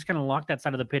 they can just kind of lock that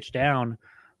side of the pitch down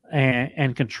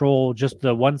and control just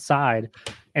the one side.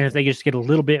 And if they just get a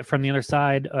little bit from the other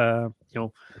side, a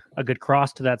good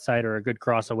cross to that side or a good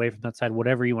cross away from that side,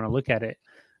 whatever you want to look at it,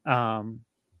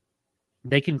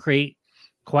 they can create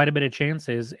quite a bit of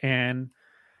chances. And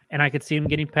I could see them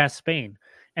getting past Spain.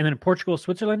 And then Portugal,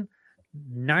 Switzerland,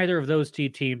 neither of those two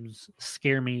teams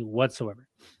scare me whatsoever.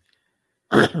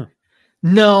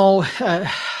 No.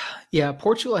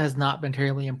 Portugal has not been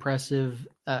terribly impressive.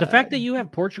 The fact that you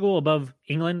have Portugal above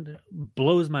England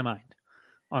blows my mind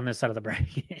on this side of the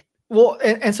bracket. Well,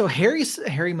 and so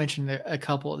Harry mentioned a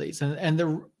couple of these,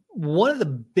 and one of the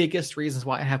biggest reasons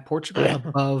why I have Portugal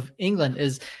above England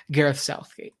is Gareth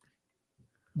Southgate.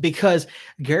 Because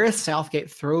Gareth Southgate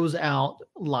throws out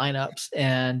lineups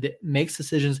and makes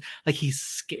decisions like he's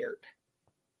scared.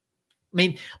 I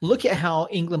mean, look at how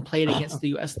England played against the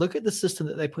U.S. Look at the system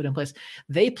that they put in place.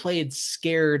 They played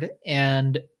scared,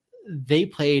 and they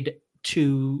played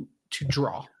to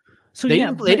draw. So they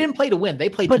didn't play to win. They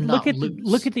played to not lose.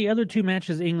 Look at the other two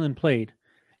matches England played,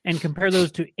 and compare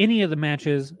those to any of the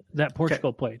matches that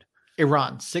Portugal played.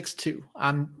 Iran 6-2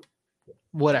 on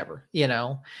whatever,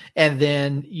 and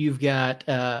then you've got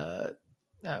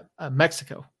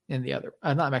Mexico in the other.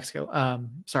 Not Mexico.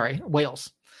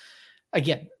 Wales.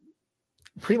 Again,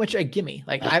 pretty much a gimme.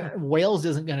 Like Wales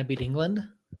isn't going to beat England,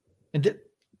 and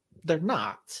they're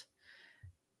not.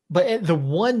 But the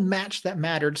one match that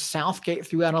mattered, Southgate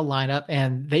threw out a lineup,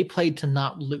 and they played to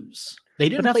not lose. They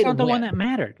didn't. But that's not the one that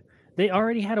mattered. They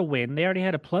already had a win. They already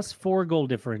had a +4 goal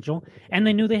differential, and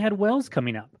they knew they had Wales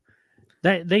coming up.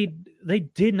 That they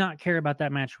did not care about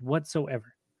that match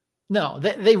whatsoever. No,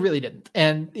 they really didn't.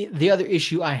 And the other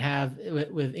issue I have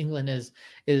with England is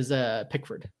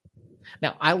Pickford.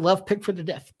 Now, I love Pickford to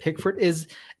death. Pickford is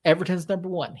Everton's number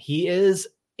one. He is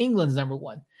England's number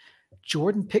one.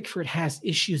 Jordan Pickford has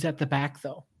issues at the back,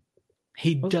 though.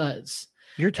 He does.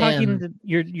 You're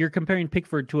you're comparing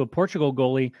Pickford to a Portugal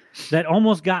goalie that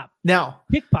almost got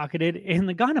pickpocketed in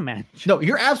the Ghana match. No,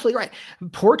 you're absolutely right.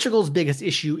 Portugal's biggest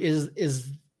issue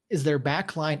is their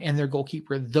back line and their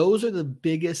goalkeeper. Those are the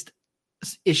biggest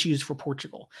issues for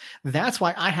Portugal. That's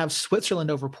why I have Switzerland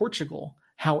over Portugal.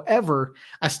 However,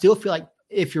 I still feel like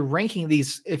if you're ranking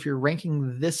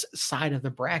this side of the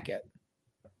bracket,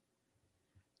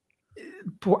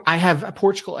 I have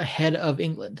Portugal ahead of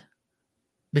England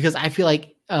because I feel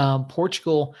like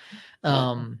Portugal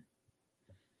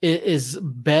is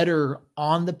better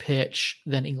on the pitch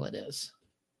than England is.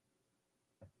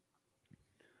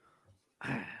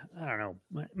 I don't know.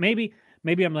 Maybe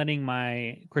I'm letting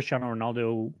my Cristiano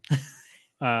Ronaldo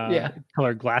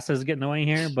colored glasses get in the way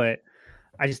here, but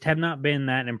I just have not been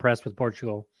that impressed with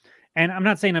Portugal. And I'm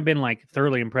not saying I've been like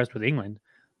thoroughly impressed with England,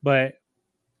 but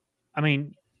I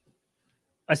mean,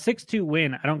 a 6-2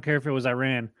 win, I don't care if it was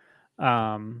Iran.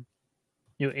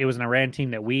 It was an Iran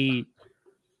team that we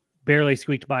barely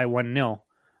squeaked by 1-0.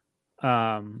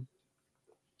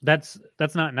 That's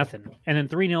not nothing. And then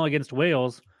 3-0 against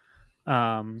Wales,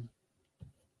 in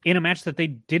a match that they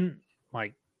didn't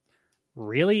like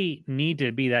really need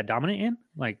to be that dominant in.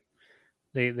 Like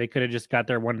they could have just got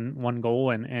their one goal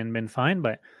and been fine,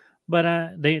 but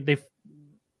they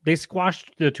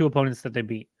squashed the two opponents that they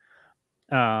beat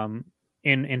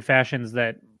in fashions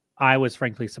that I was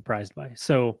frankly surprised by.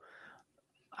 So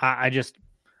I just,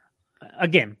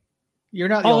 again, you're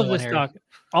not the all only of one this here. talk.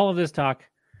 All of this talk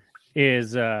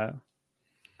is I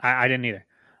didn't either.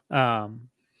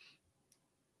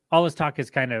 All this talk is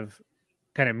kind of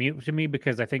mute to me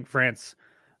because I think France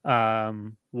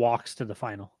walks to the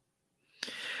final.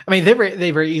 I mean,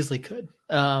 they very easily could.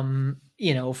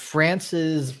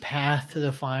 France's path to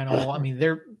the final. I mean,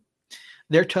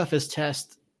 their toughest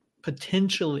test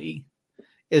potentially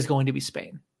is going to be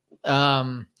Spain.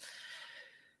 Because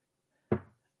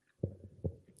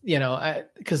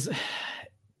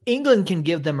England can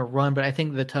give them a run, but I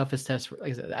think the toughest test,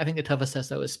 like I said,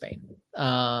 though is Spain.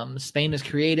 Spain is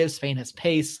creative. Spain has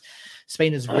pace.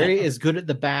 Spain is good at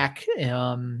the back.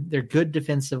 They're good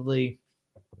defensively,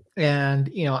 and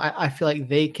I feel like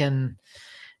they can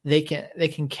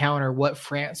counter what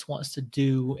France wants to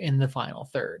do in the final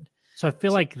third. So I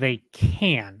feel like they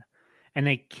can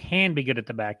be good at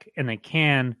the back, and they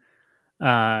can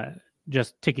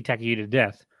just ticky-tacky you to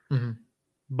death. Mm-hmm.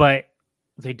 But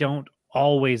they don't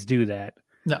always do that.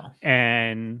 No.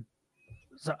 And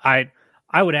so I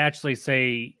would actually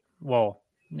say, well,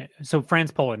 so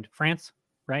France,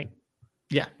 right?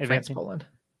 Yeah, France, Poland.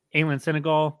 England,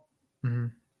 Senegal. Mm-hmm.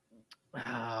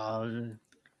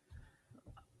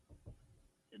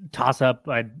 Toss up.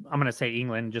 I'm going to say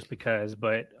England just because,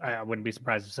 but I wouldn't be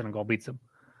surprised if Senegal beats them.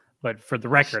 But for the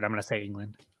record, I'm going to say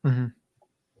England. Mm-hmm.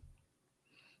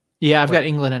 Yeah, I've got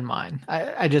England in mind.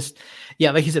 I just,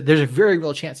 like you said, there's a very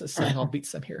real chance that Senegal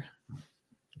beats them here.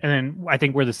 And then I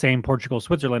think we're the same Portugal,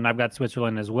 Switzerland. I've got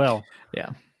Switzerland as well.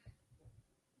 Yeah.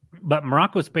 But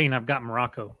Morocco, Spain, I've got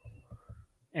Morocco.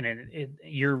 And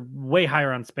you're way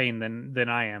higher on Spain than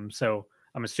I am. So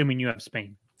I'm assuming you have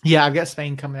Spain. Yeah, I've got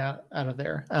Spain coming out of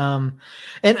there.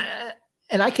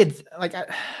 And I could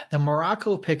the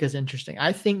Morocco pick is interesting.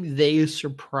 I think they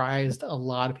surprised a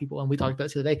lot of people, and we talked about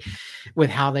it today with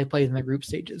how they played in the group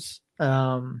stages.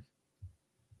 I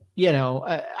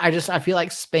feel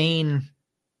like Spain.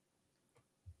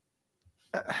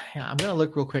 I'm going to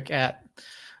look real quick at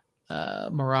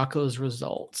Morocco's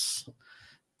results.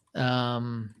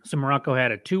 So Morocco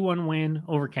had a 2-1 win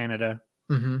over Canada.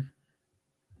 Mm-hmm.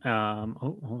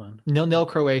 Hold on. 0-0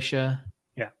 Croatia.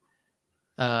 Yeah.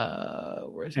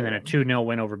 And then a 2-0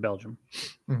 win over Belgium.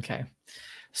 Okay.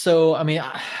 So, I mean,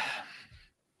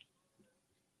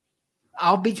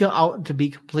 to be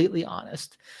completely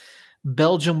honest,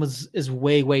 Belgium is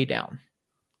way, way down.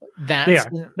 They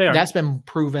are. That's been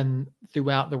proven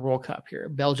throughout the World Cup here.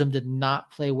 Belgium did not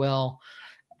play well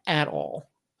at all.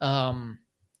 And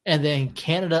then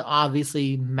Canada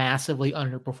obviously massively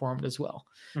underperformed as well.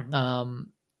 Mm-hmm.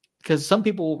 Because some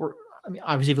people were,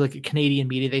 obviously if you look at Canadian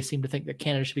media, they seem to think that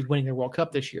Canada should be winning their World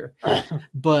Cup this year.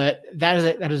 But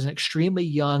that is an extremely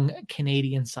young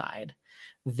Canadian side.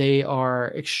 They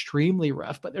are extremely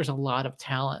rough, but there's a lot of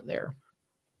talent there.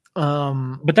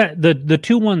 But that the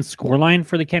 2-1 scoreline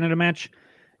for the Canada match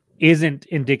isn't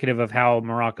indicative of how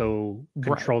Morocco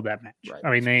controlled that match. Right.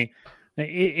 I mean,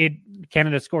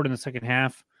 Canada scored in the second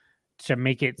half to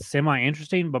make it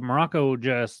semi-interesting, but Morocco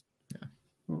just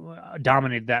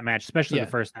dominated that match, especially the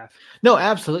first half. No,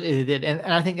 absolutely they did,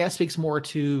 and I think that speaks more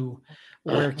to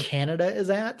where Canada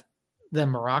is at than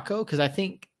Morocco, because I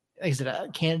think, like I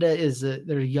said, Canada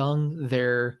they're young,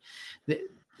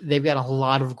 they've got a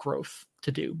lot of growth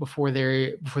to do before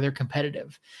they're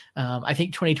competitive. I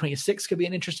think 2026 could be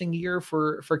an interesting year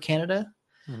for Canada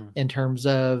in terms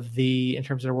of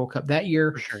their World Cup that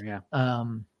year. For sure, yeah.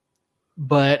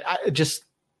 But I just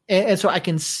and so I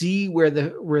can see where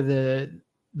the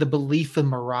belief in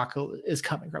Morocco is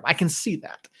coming from. I can see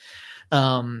that.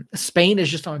 Spain is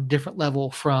just on a different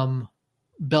level from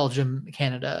Belgium,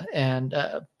 Canada, and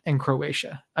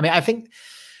Croatia. I mean, I think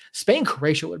Spain,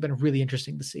 Croatia would have been really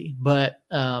interesting to see, but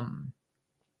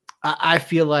I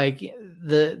feel like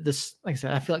like I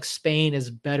said, I feel like Spain is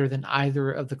better than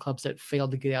either of the clubs that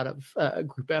failed to get out of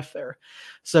Group F there.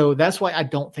 So that's why I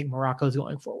don't think Morocco is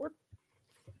going forward.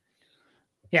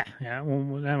 Yeah.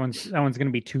 Well, that one's going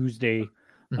to be Tuesday,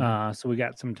 so we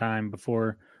got some time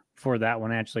before that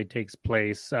one actually takes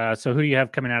place. So who do you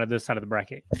have coming out of this side of the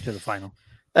bracket to the final?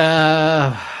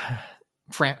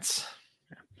 France.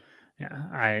 Yeah,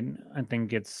 I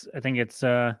think it's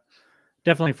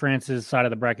definitely France's side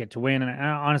of the bracket to win, and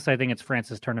honestly, I think it's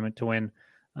France's tournament to win.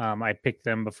 I picked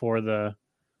them before the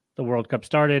World Cup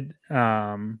started.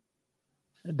 That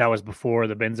was before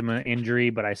the Benzema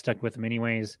injury, but I stuck with them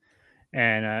anyways.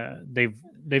 And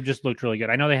they've just looked really good.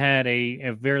 I know they had a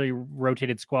very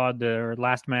rotated squad their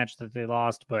last match that they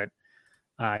lost, but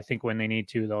I think when they need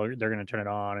to, they're going to turn it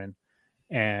on,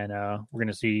 and we're going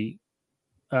to see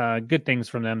good things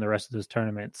from them the rest of this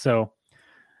tournament. So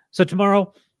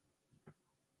tomorrow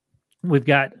we've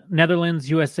got Netherlands,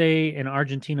 USA, and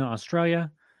Argentina,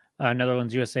 Australia.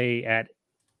 Netherlands, USA at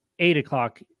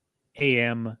 8:00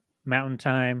 a.m. Mountain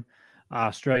Time.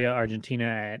 Australia, Argentina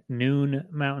at noon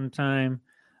Mountain Time.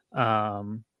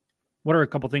 What are a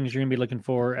couple things you're going to be looking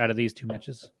for out of these two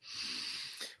matches?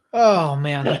 Oh,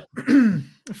 man.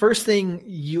 First thing,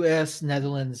 U.S.,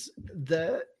 Netherlands,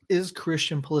 is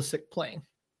Christian Pulisic playing?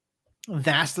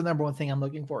 That's the number one thing I'm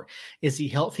looking for. Is he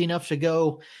healthy enough to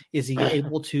go? Is he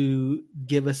able to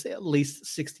give us at least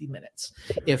 60 minutes?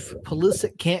 If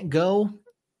Pulisic can't go,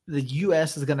 the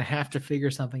U.S. is going to have to figure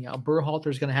something out. Berhalter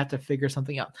is going to have to figure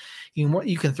something out.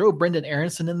 You can throw Brendan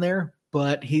Aronson in there,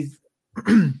 but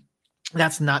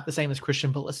that's not the same as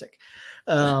Christian Pulisic.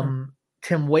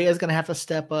 Tim Weah is going to have to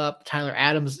step up. Tyler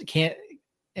Adams can't.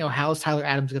 How's Tyler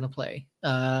Adams going to play?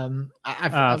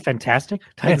 Fantastic.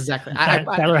 Exactly.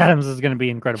 Tyler Adams is going to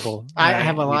be incredible. I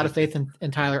have a lot of faith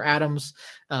in Tyler Adams.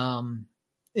 For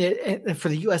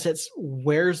the U.S., it's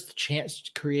where's the chance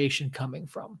creation coming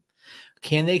from?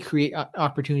 Can they create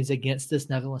opportunities against this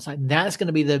Netherlands side? And that's going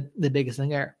to be the biggest thing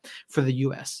there for the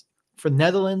U.S. For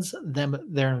Netherlands, them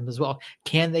as well.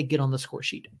 Can they get on the score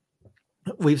sheet?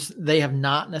 They have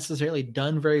not necessarily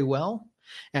done very well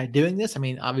at doing this. I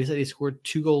mean, obviously they scored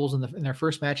 2 goals in their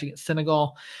first match against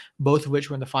Senegal, both of which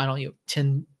were in the final,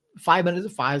 5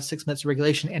 minutes, 6 minutes of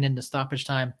regulation and into stoppage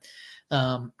time.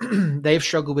 They've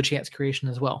struggled with chance creation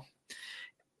as well.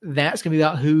 That's going to be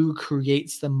about who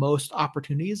creates the most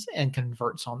opportunities and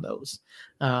converts on those.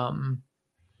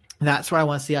 That's what I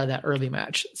want to see out of that early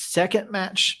match. Second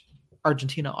match,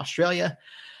 Argentina, Australia.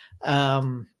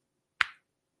 Lionel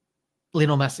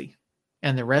Messi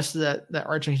and the rest of that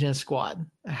Argentina squad.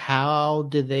 How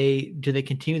do they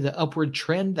continue the upward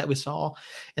trend that we saw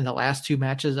in the last 2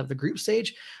 matches of the group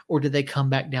stage, or did they come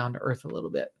back down to earth a little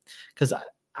bit? Because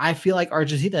I feel like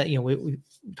Argentina, we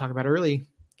talked about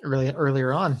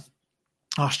earlier on,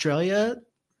 Australia,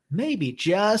 maybe,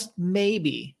 just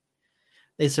maybe,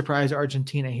 they surprise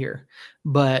Argentina here.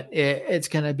 But it's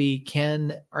going to be,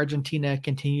 can Argentina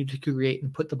continue to create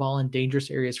and put the ball in dangerous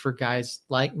areas for guys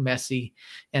like Messi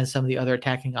and some of the other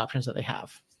attacking options that they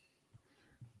have?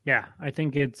 Yeah, I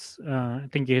think I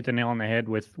think you hit the nail on the head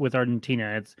with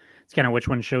Argentina. It's kind of which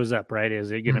one shows up, right?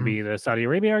 Is it going to be the Saudi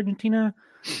Arabia Argentina,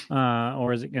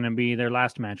 or is it going to be their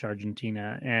last match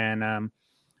Argentina? And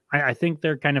I think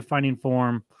they're kind of finding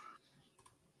form.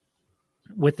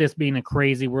 With this being a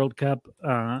crazy World Cup,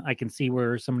 I can see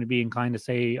where somebody be inclined to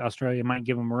say Australia might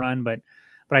give them a run, but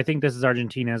I think this is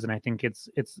Argentina's, and I think it's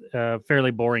a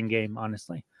fairly boring game,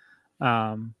 honestly.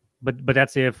 But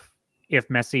that's if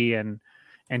Messi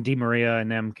and Di Maria and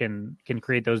them can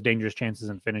create those dangerous chances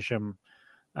and finish them.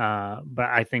 But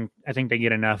I think they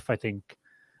get enough. I think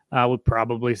we'll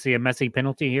probably see a Messi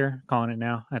penalty here. Calling it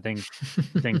now. I think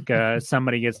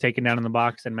somebody gets taken down in the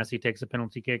box and Messi takes a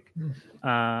penalty kick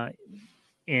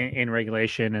in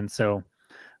regulation, and so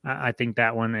I think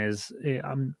that one is.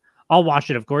 I'll watch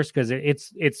it, of course, because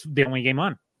it's the only game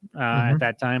on at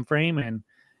that time frame,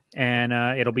 and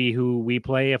it'll be who we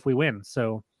play if we win.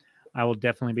 So I will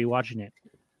definitely be watching it.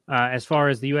 As far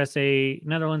as the USA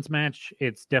Netherlands match,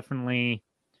 it's definitely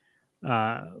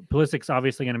Pulisic's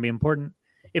obviously going to be important.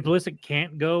 If Pulisic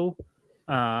can't go,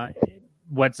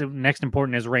 what's next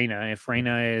important is Reyna. If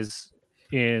Reyna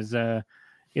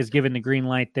is given the green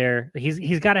light there,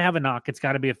 he's got to have a knock. It's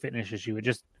got to be a fitness issue.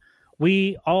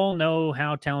 We all know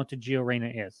how talented Gio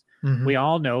Reyna is. We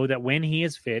all know that when he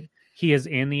is fit, he is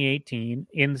in the 18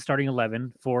 in the starting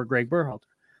 11 for Greg Berhalter.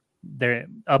 There,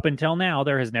 up until now,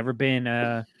 there has never been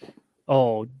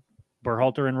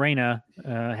Berhalter and Reyna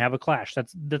have a clash.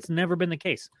 That's never been the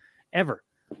case, ever.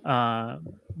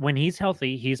 When he's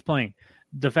healthy, he's playing.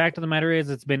 The fact of the matter is,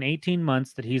 it's been 18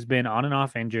 months that he's been on and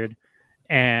off injured,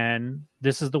 and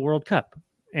this is the World Cup.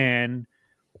 And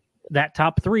that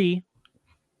top three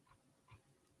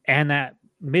and that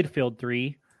midfield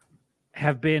three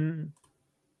have been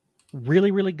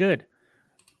really, really good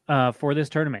for this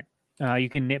tournament. You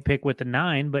can nitpick with the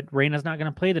 9, but Reyna's not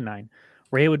going to play the 9.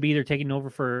 Ray would be either taking over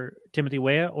for Timothy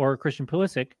Weah or Christian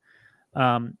Pulisic,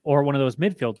 or one of those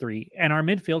midfield three. And our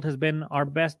midfield has been our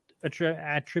best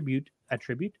attribute.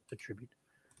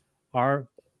 Our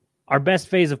best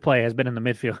phase of play has been in the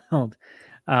midfield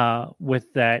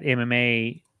with that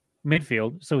MMA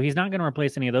midfield. So he's not going to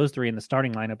replace any of those three in the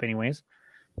starting lineup anyways.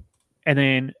 And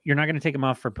then you're not going to take him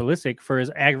off for Pulisic, for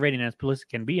as aggravating as Pulisic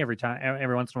can be every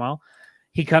once in a while.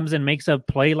 He comes and makes a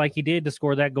play like he did to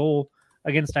score that goal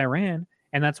against Iran,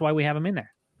 and that's why we have him in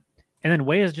there. And then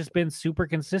Weah has just been super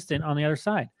consistent on the other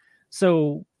side.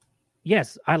 So,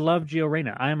 yes, I love Gio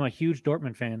Reyna. I am a huge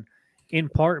Dortmund fan, in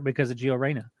part because of Gio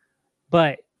Reyna.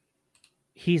 But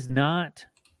he's not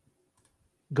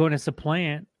going to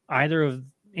supplant either of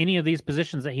any of these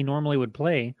positions that he normally would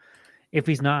play if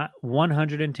he's not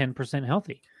 110%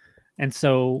 healthy. And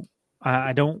so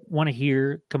I don't want to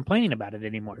hear complaining about it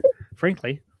anymore,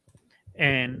 frankly.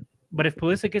 But if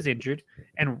Pulisic is injured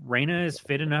and Reyna is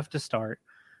fit enough to start,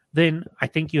 then I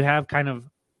think you have kind of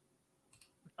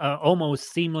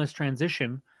almost seamless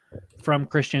transition from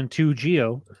Christian to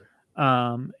Gio.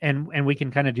 And we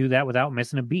can kind of do that without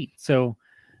missing a beat. So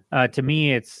to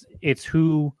me, it's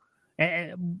who.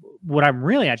 What I'm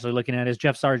really actually looking at is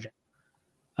Jeff Sargent.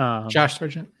 Josh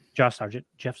Sargent. Jeff Sargent.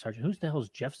 Who's the hell is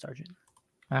Jeff Sargent?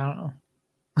 I don't know.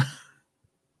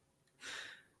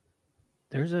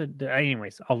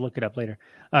 Anyways, I'll look it up later.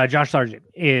 Josh Sargent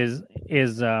is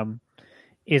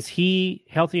he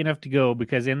healthy enough to go?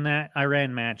 Because in that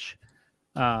Iran match,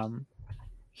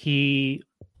 he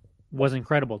was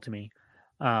incredible to me.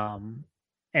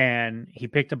 And he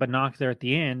picked up a knock there at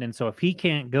the end. And so if he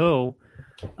can't go,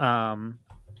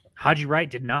 Haji Wright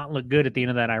did not look good at the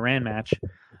end of that Iran match.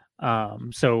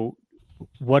 So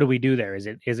what do we do there? Is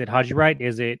it Haji Wright?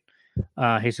 Is it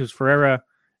Jesus Ferreira?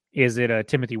 Is it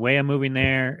Timothy Weah moving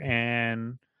there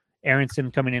and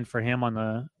Aronson coming in for him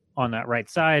on that right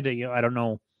side? I don't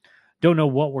know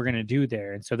what we're going to do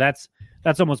there. And so that's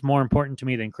almost more important to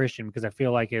me than Christian, because I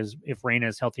feel like if Reyna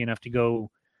is healthy enough to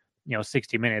go,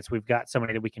 60 minutes, we've got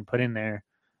somebody that we can put in there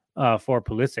for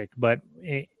Pulisic. But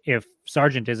if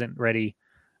Sargent isn't ready,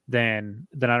 then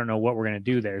I don't know what we're going to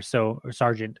do there. So or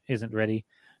Sargent isn't ready,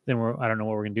 then I don't know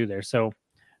what we're going to do there. So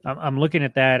I'm looking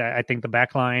at that. I think the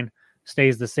back line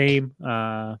stays the same.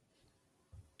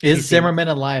 Is Zimmerman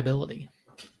a liability?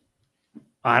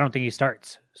 I don't think he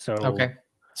starts. So okay.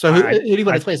 So who do you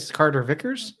want to place? Carter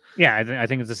Vickers? Yeah, I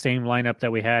think it's the same lineup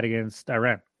that we had against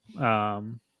Iran.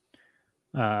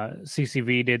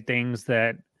 CCV did things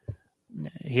that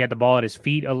he had the ball at his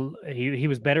feet. He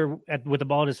was better with the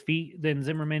ball at his feet than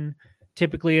Zimmerman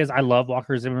typically is. I love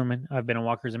Walker Zimmerman. I've been a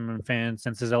Walker Zimmerman fan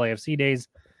since his LAFC days.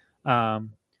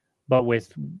 But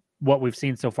with what we've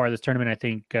seen so far this tournament, I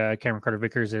think Cameron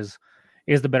Carter-Vickers is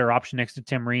the better option next to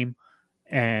Tim Ream.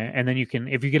 And then you can,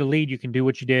 if you get a lead, you can do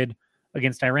what you did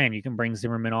against Iran. You can bring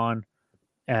Zimmerman on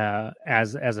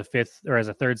as a fifth or as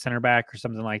a third center back or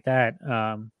something like that.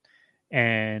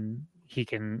 And he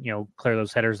can, clear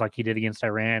those headers like he did against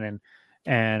Iran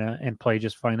and play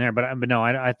just fine there. But no,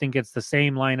 I think it's the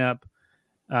same lineup,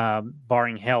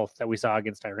 barring health, that we saw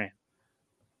against Iran.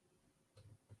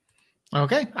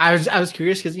 Okay, I was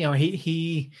curious because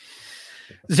he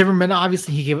Zimmerman,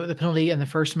 obviously he gave up the penalty in the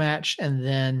first match, and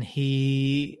then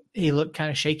he looked kind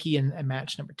of shaky in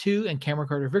match number 2. And Cameron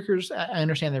Carter-Vickers, I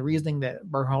understand the reasoning that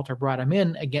Berhalter brought him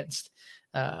in against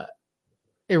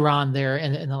Iran there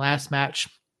in the last match,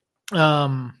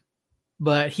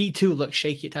 but he too looked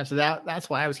shaky at times. So that's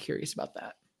why I was curious about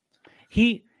that.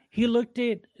 He looked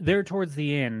it there towards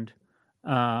the end,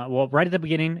 right at the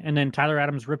beginning, and then Tyler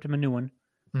Adams ripped him a new one.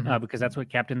 Because that's what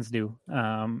captains do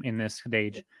in this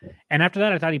stage. And after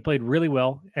that, I thought he played really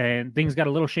well, and things got a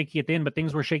little shaky at the end, but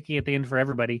things were shaky at the end for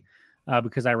everybody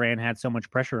because Iran had so much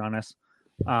pressure on us.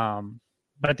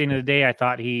 But at the end of the day, I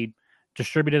thought he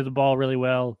distributed the ball really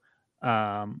well,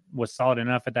 was solid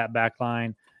enough at that back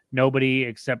line. Nobody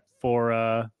except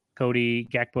for Cody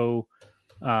Gakpo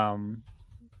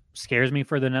scares me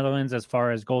for the Netherlands as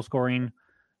far as goal scoring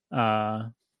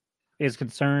is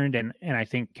concerned, and I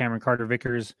think Cameron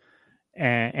Carter-Vickers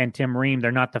and Tim Ream,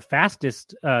 they're not the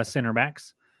fastest center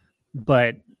backs,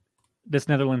 but this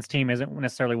Netherlands team isn't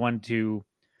necessarily one to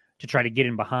try to get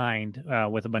in behind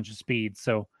with a bunch of speed.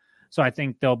 So So I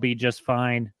think they'll be just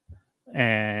fine.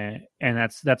 And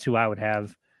that's who I would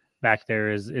have back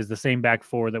there is the same back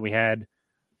four that we had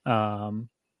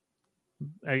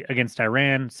against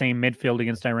Iran, same midfield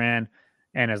against Iran,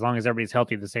 and as long as everybody's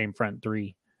healthy, the same front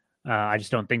three. I just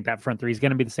don't think that front three is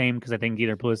going to be the same because I think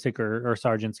either Pulisic or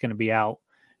Sargent's going to be out,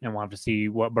 and we'll have to see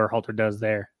what Berhalter does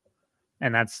there.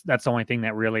 And that's the only thing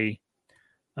that really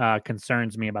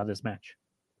concerns me about this match.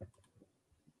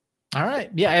 All right.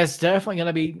 Yeah, it's definitely going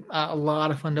to be a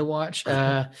lot of fun to watch.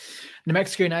 New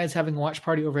Mexico United's having a watch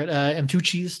party over at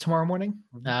M2Cheese tomorrow morning.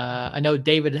 I know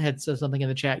David had said something in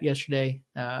the chat yesterday.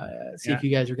 If you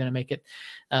guys are going to make it.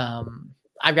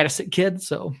 I've got a sick kid,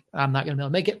 so I'm not going to be able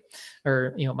to make it.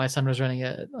 Or, my son was running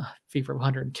a fever of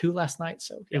 102 last night,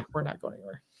 so we're not going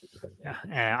anywhere.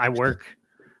 Yeah, I work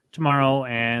tomorrow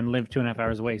and live 2.5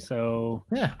 hours away, so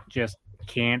just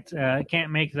can't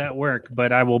make that work.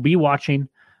 But I will be watching.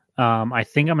 I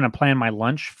think I'm going to plan my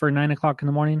lunch for 9:00 in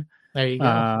the morning. There you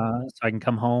go. So I can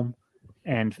come home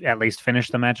and at least finish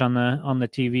the match on the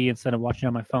TV instead of watching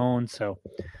on my phone. So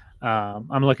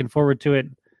I'm looking forward to it,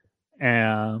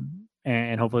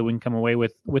 and hopefully we can come away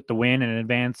with the win and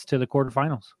advance to the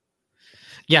quarterfinals.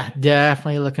 Yeah,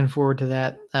 definitely looking forward to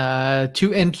that.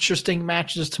 2 interesting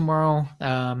matches tomorrow.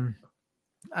 Man,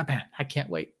 I can't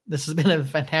wait. This has been a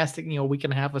fantastic, week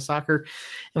and a half of soccer,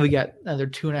 and we got another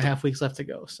 2.5 weeks left to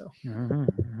go. So,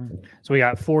 So we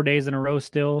got 4 days in a row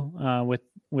still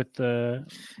with the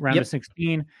round of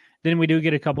 16. Then we do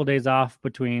get a couple days off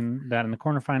between that and the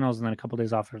quarterfinals, and then a couple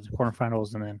days off after the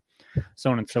quarterfinals, and then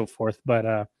so on and so forth.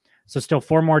 But so still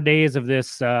 4 more days of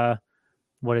this.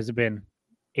 What has it been?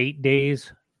 8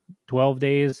 days. 12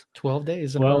 days 12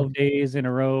 days 12 days in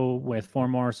a row with 4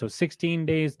 more, so 16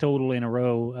 days total in a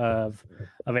row of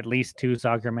at least 2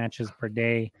 soccer matches per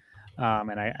day,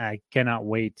 and I cannot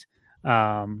wait.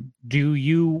 Do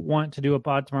you want to do a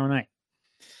pod tomorrow night?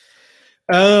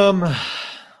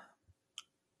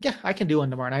 Yeah, I can do one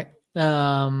tomorrow night.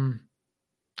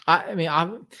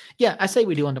 I say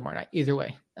we do one tomorrow night either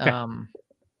way.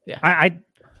 Okay.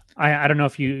 I don't know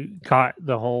if you caught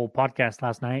the whole podcast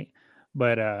last night,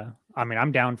 but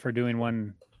I'm down for doing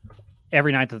one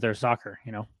every night that there's soccer.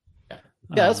 Yeah,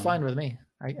 that's fine with me.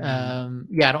 I don't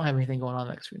have anything going on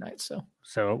the next few nights.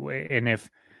 So and if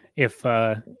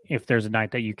there's a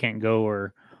night that you can't go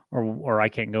or I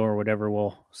can't go or whatever,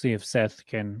 we'll see if Seth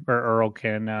can or Earl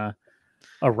can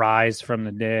arise from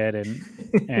the dead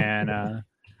and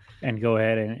go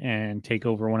ahead and take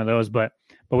over one of those. But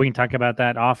we can talk about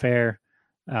that off air.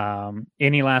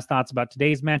 Any last thoughts about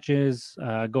today's matches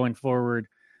going forward?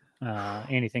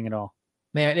 Anything at all?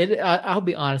 Man, I'll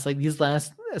be honest. Like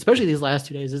especially these last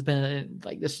 2 days, it's been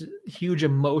like this huge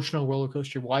emotional roller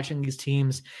coaster. Watching these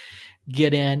teams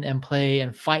get in and play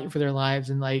and fight for their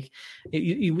lives, and like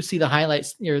you see the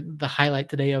highlights. The highlight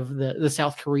today of the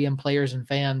South Korean players and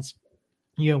fans,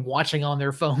 watching on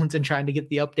their phones and trying to get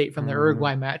the update from the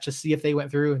Uruguay match to see if they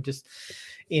went through, and just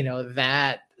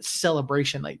that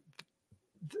celebration. Like,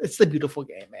 it's the beautiful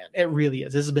game, man. It really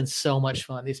is. This has been so much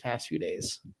fun these past few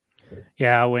days.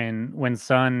 Yeah, when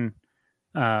Son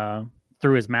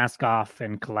threw his mask off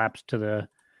and collapsed to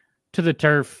the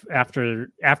turf after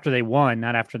they won,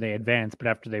 not after they advanced, but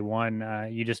after they won,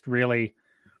 you just really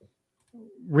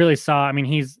saw. I mean,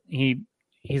 he's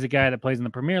a guy that plays in the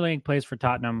Premier League, plays for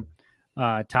Tottenham,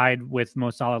 tied with Mo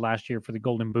Salah last year for the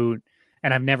Golden Boot,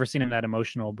 and I've never seen him that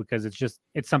emotional because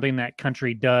it's something that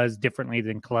country does differently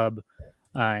than club.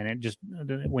 And it just,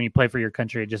 when you play for your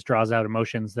country, it just draws out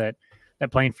emotions that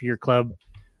playing for your club,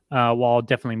 while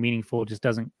definitely meaningful, just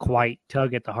doesn't quite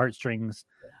tug at the heartstrings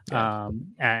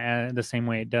the same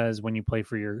way it does when you play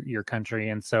for your country.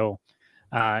 And so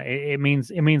it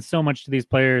means so much to these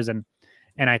players. And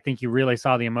I think you really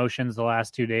saw the emotions the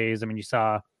last 2 days. I mean, you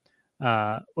saw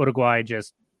Uruguay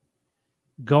just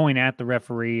going at the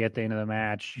referee at the end of the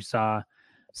match. You saw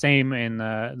same in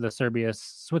the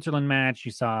Serbia-Switzerland match.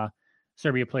 You saw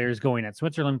Serbia players going at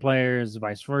Switzerland players,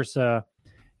 vice versa.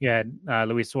 You had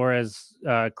Luis Suarez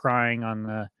crying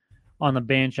on the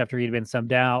bench after he'd been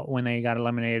subbed out when they got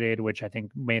eliminated, which I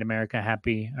think made America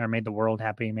happy, or made the world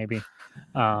happy, maybe.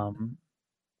 And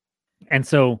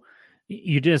so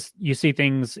you see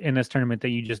things in this tournament that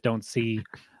you just don't see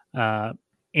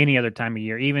any other time of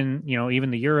year. Even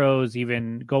the Euros,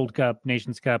 even Gold Cup,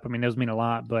 Nations Cup. I mean, those mean a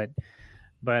lot, but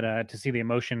to see the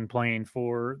emotion playing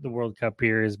for the World Cup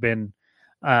here has been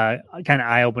kind of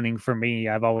eye-opening for me.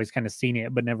 I've always kind of seen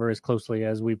it, but never as closely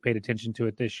as we've paid attention to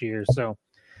it this year. So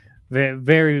very,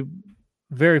 very,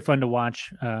 very fun to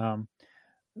watch.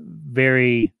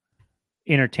 Very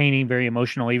entertaining, very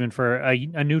emotional, even for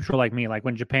a neutral like me. Like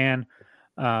when Japan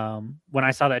When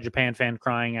I saw that Japan fan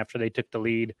crying after they took the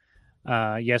lead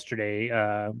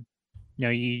yesterday,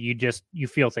 you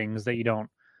feel things that you don't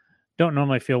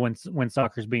normally feel when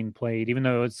soccer's being played, even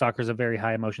though soccer's a very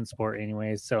high emotion sport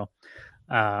anyways. So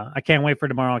I can't wait for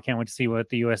tomorrow. I can't wait to see what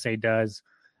the USA does.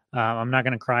 I'm not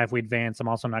going to cry if we advance. I'm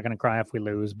also not going to cry if we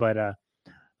lose, but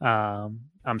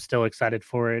I'm still excited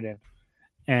for it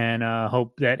and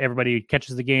hope that everybody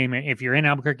catches the game. If you're in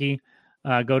Albuquerque,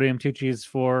 go to Mtucci's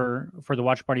for the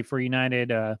watch party for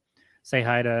United. Say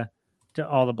hi to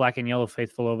all the black and yellow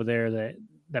faithful over there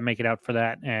that make it out for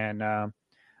that. And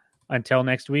until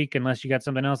next week, unless you got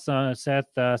something else, Seth,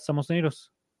 somos unidos.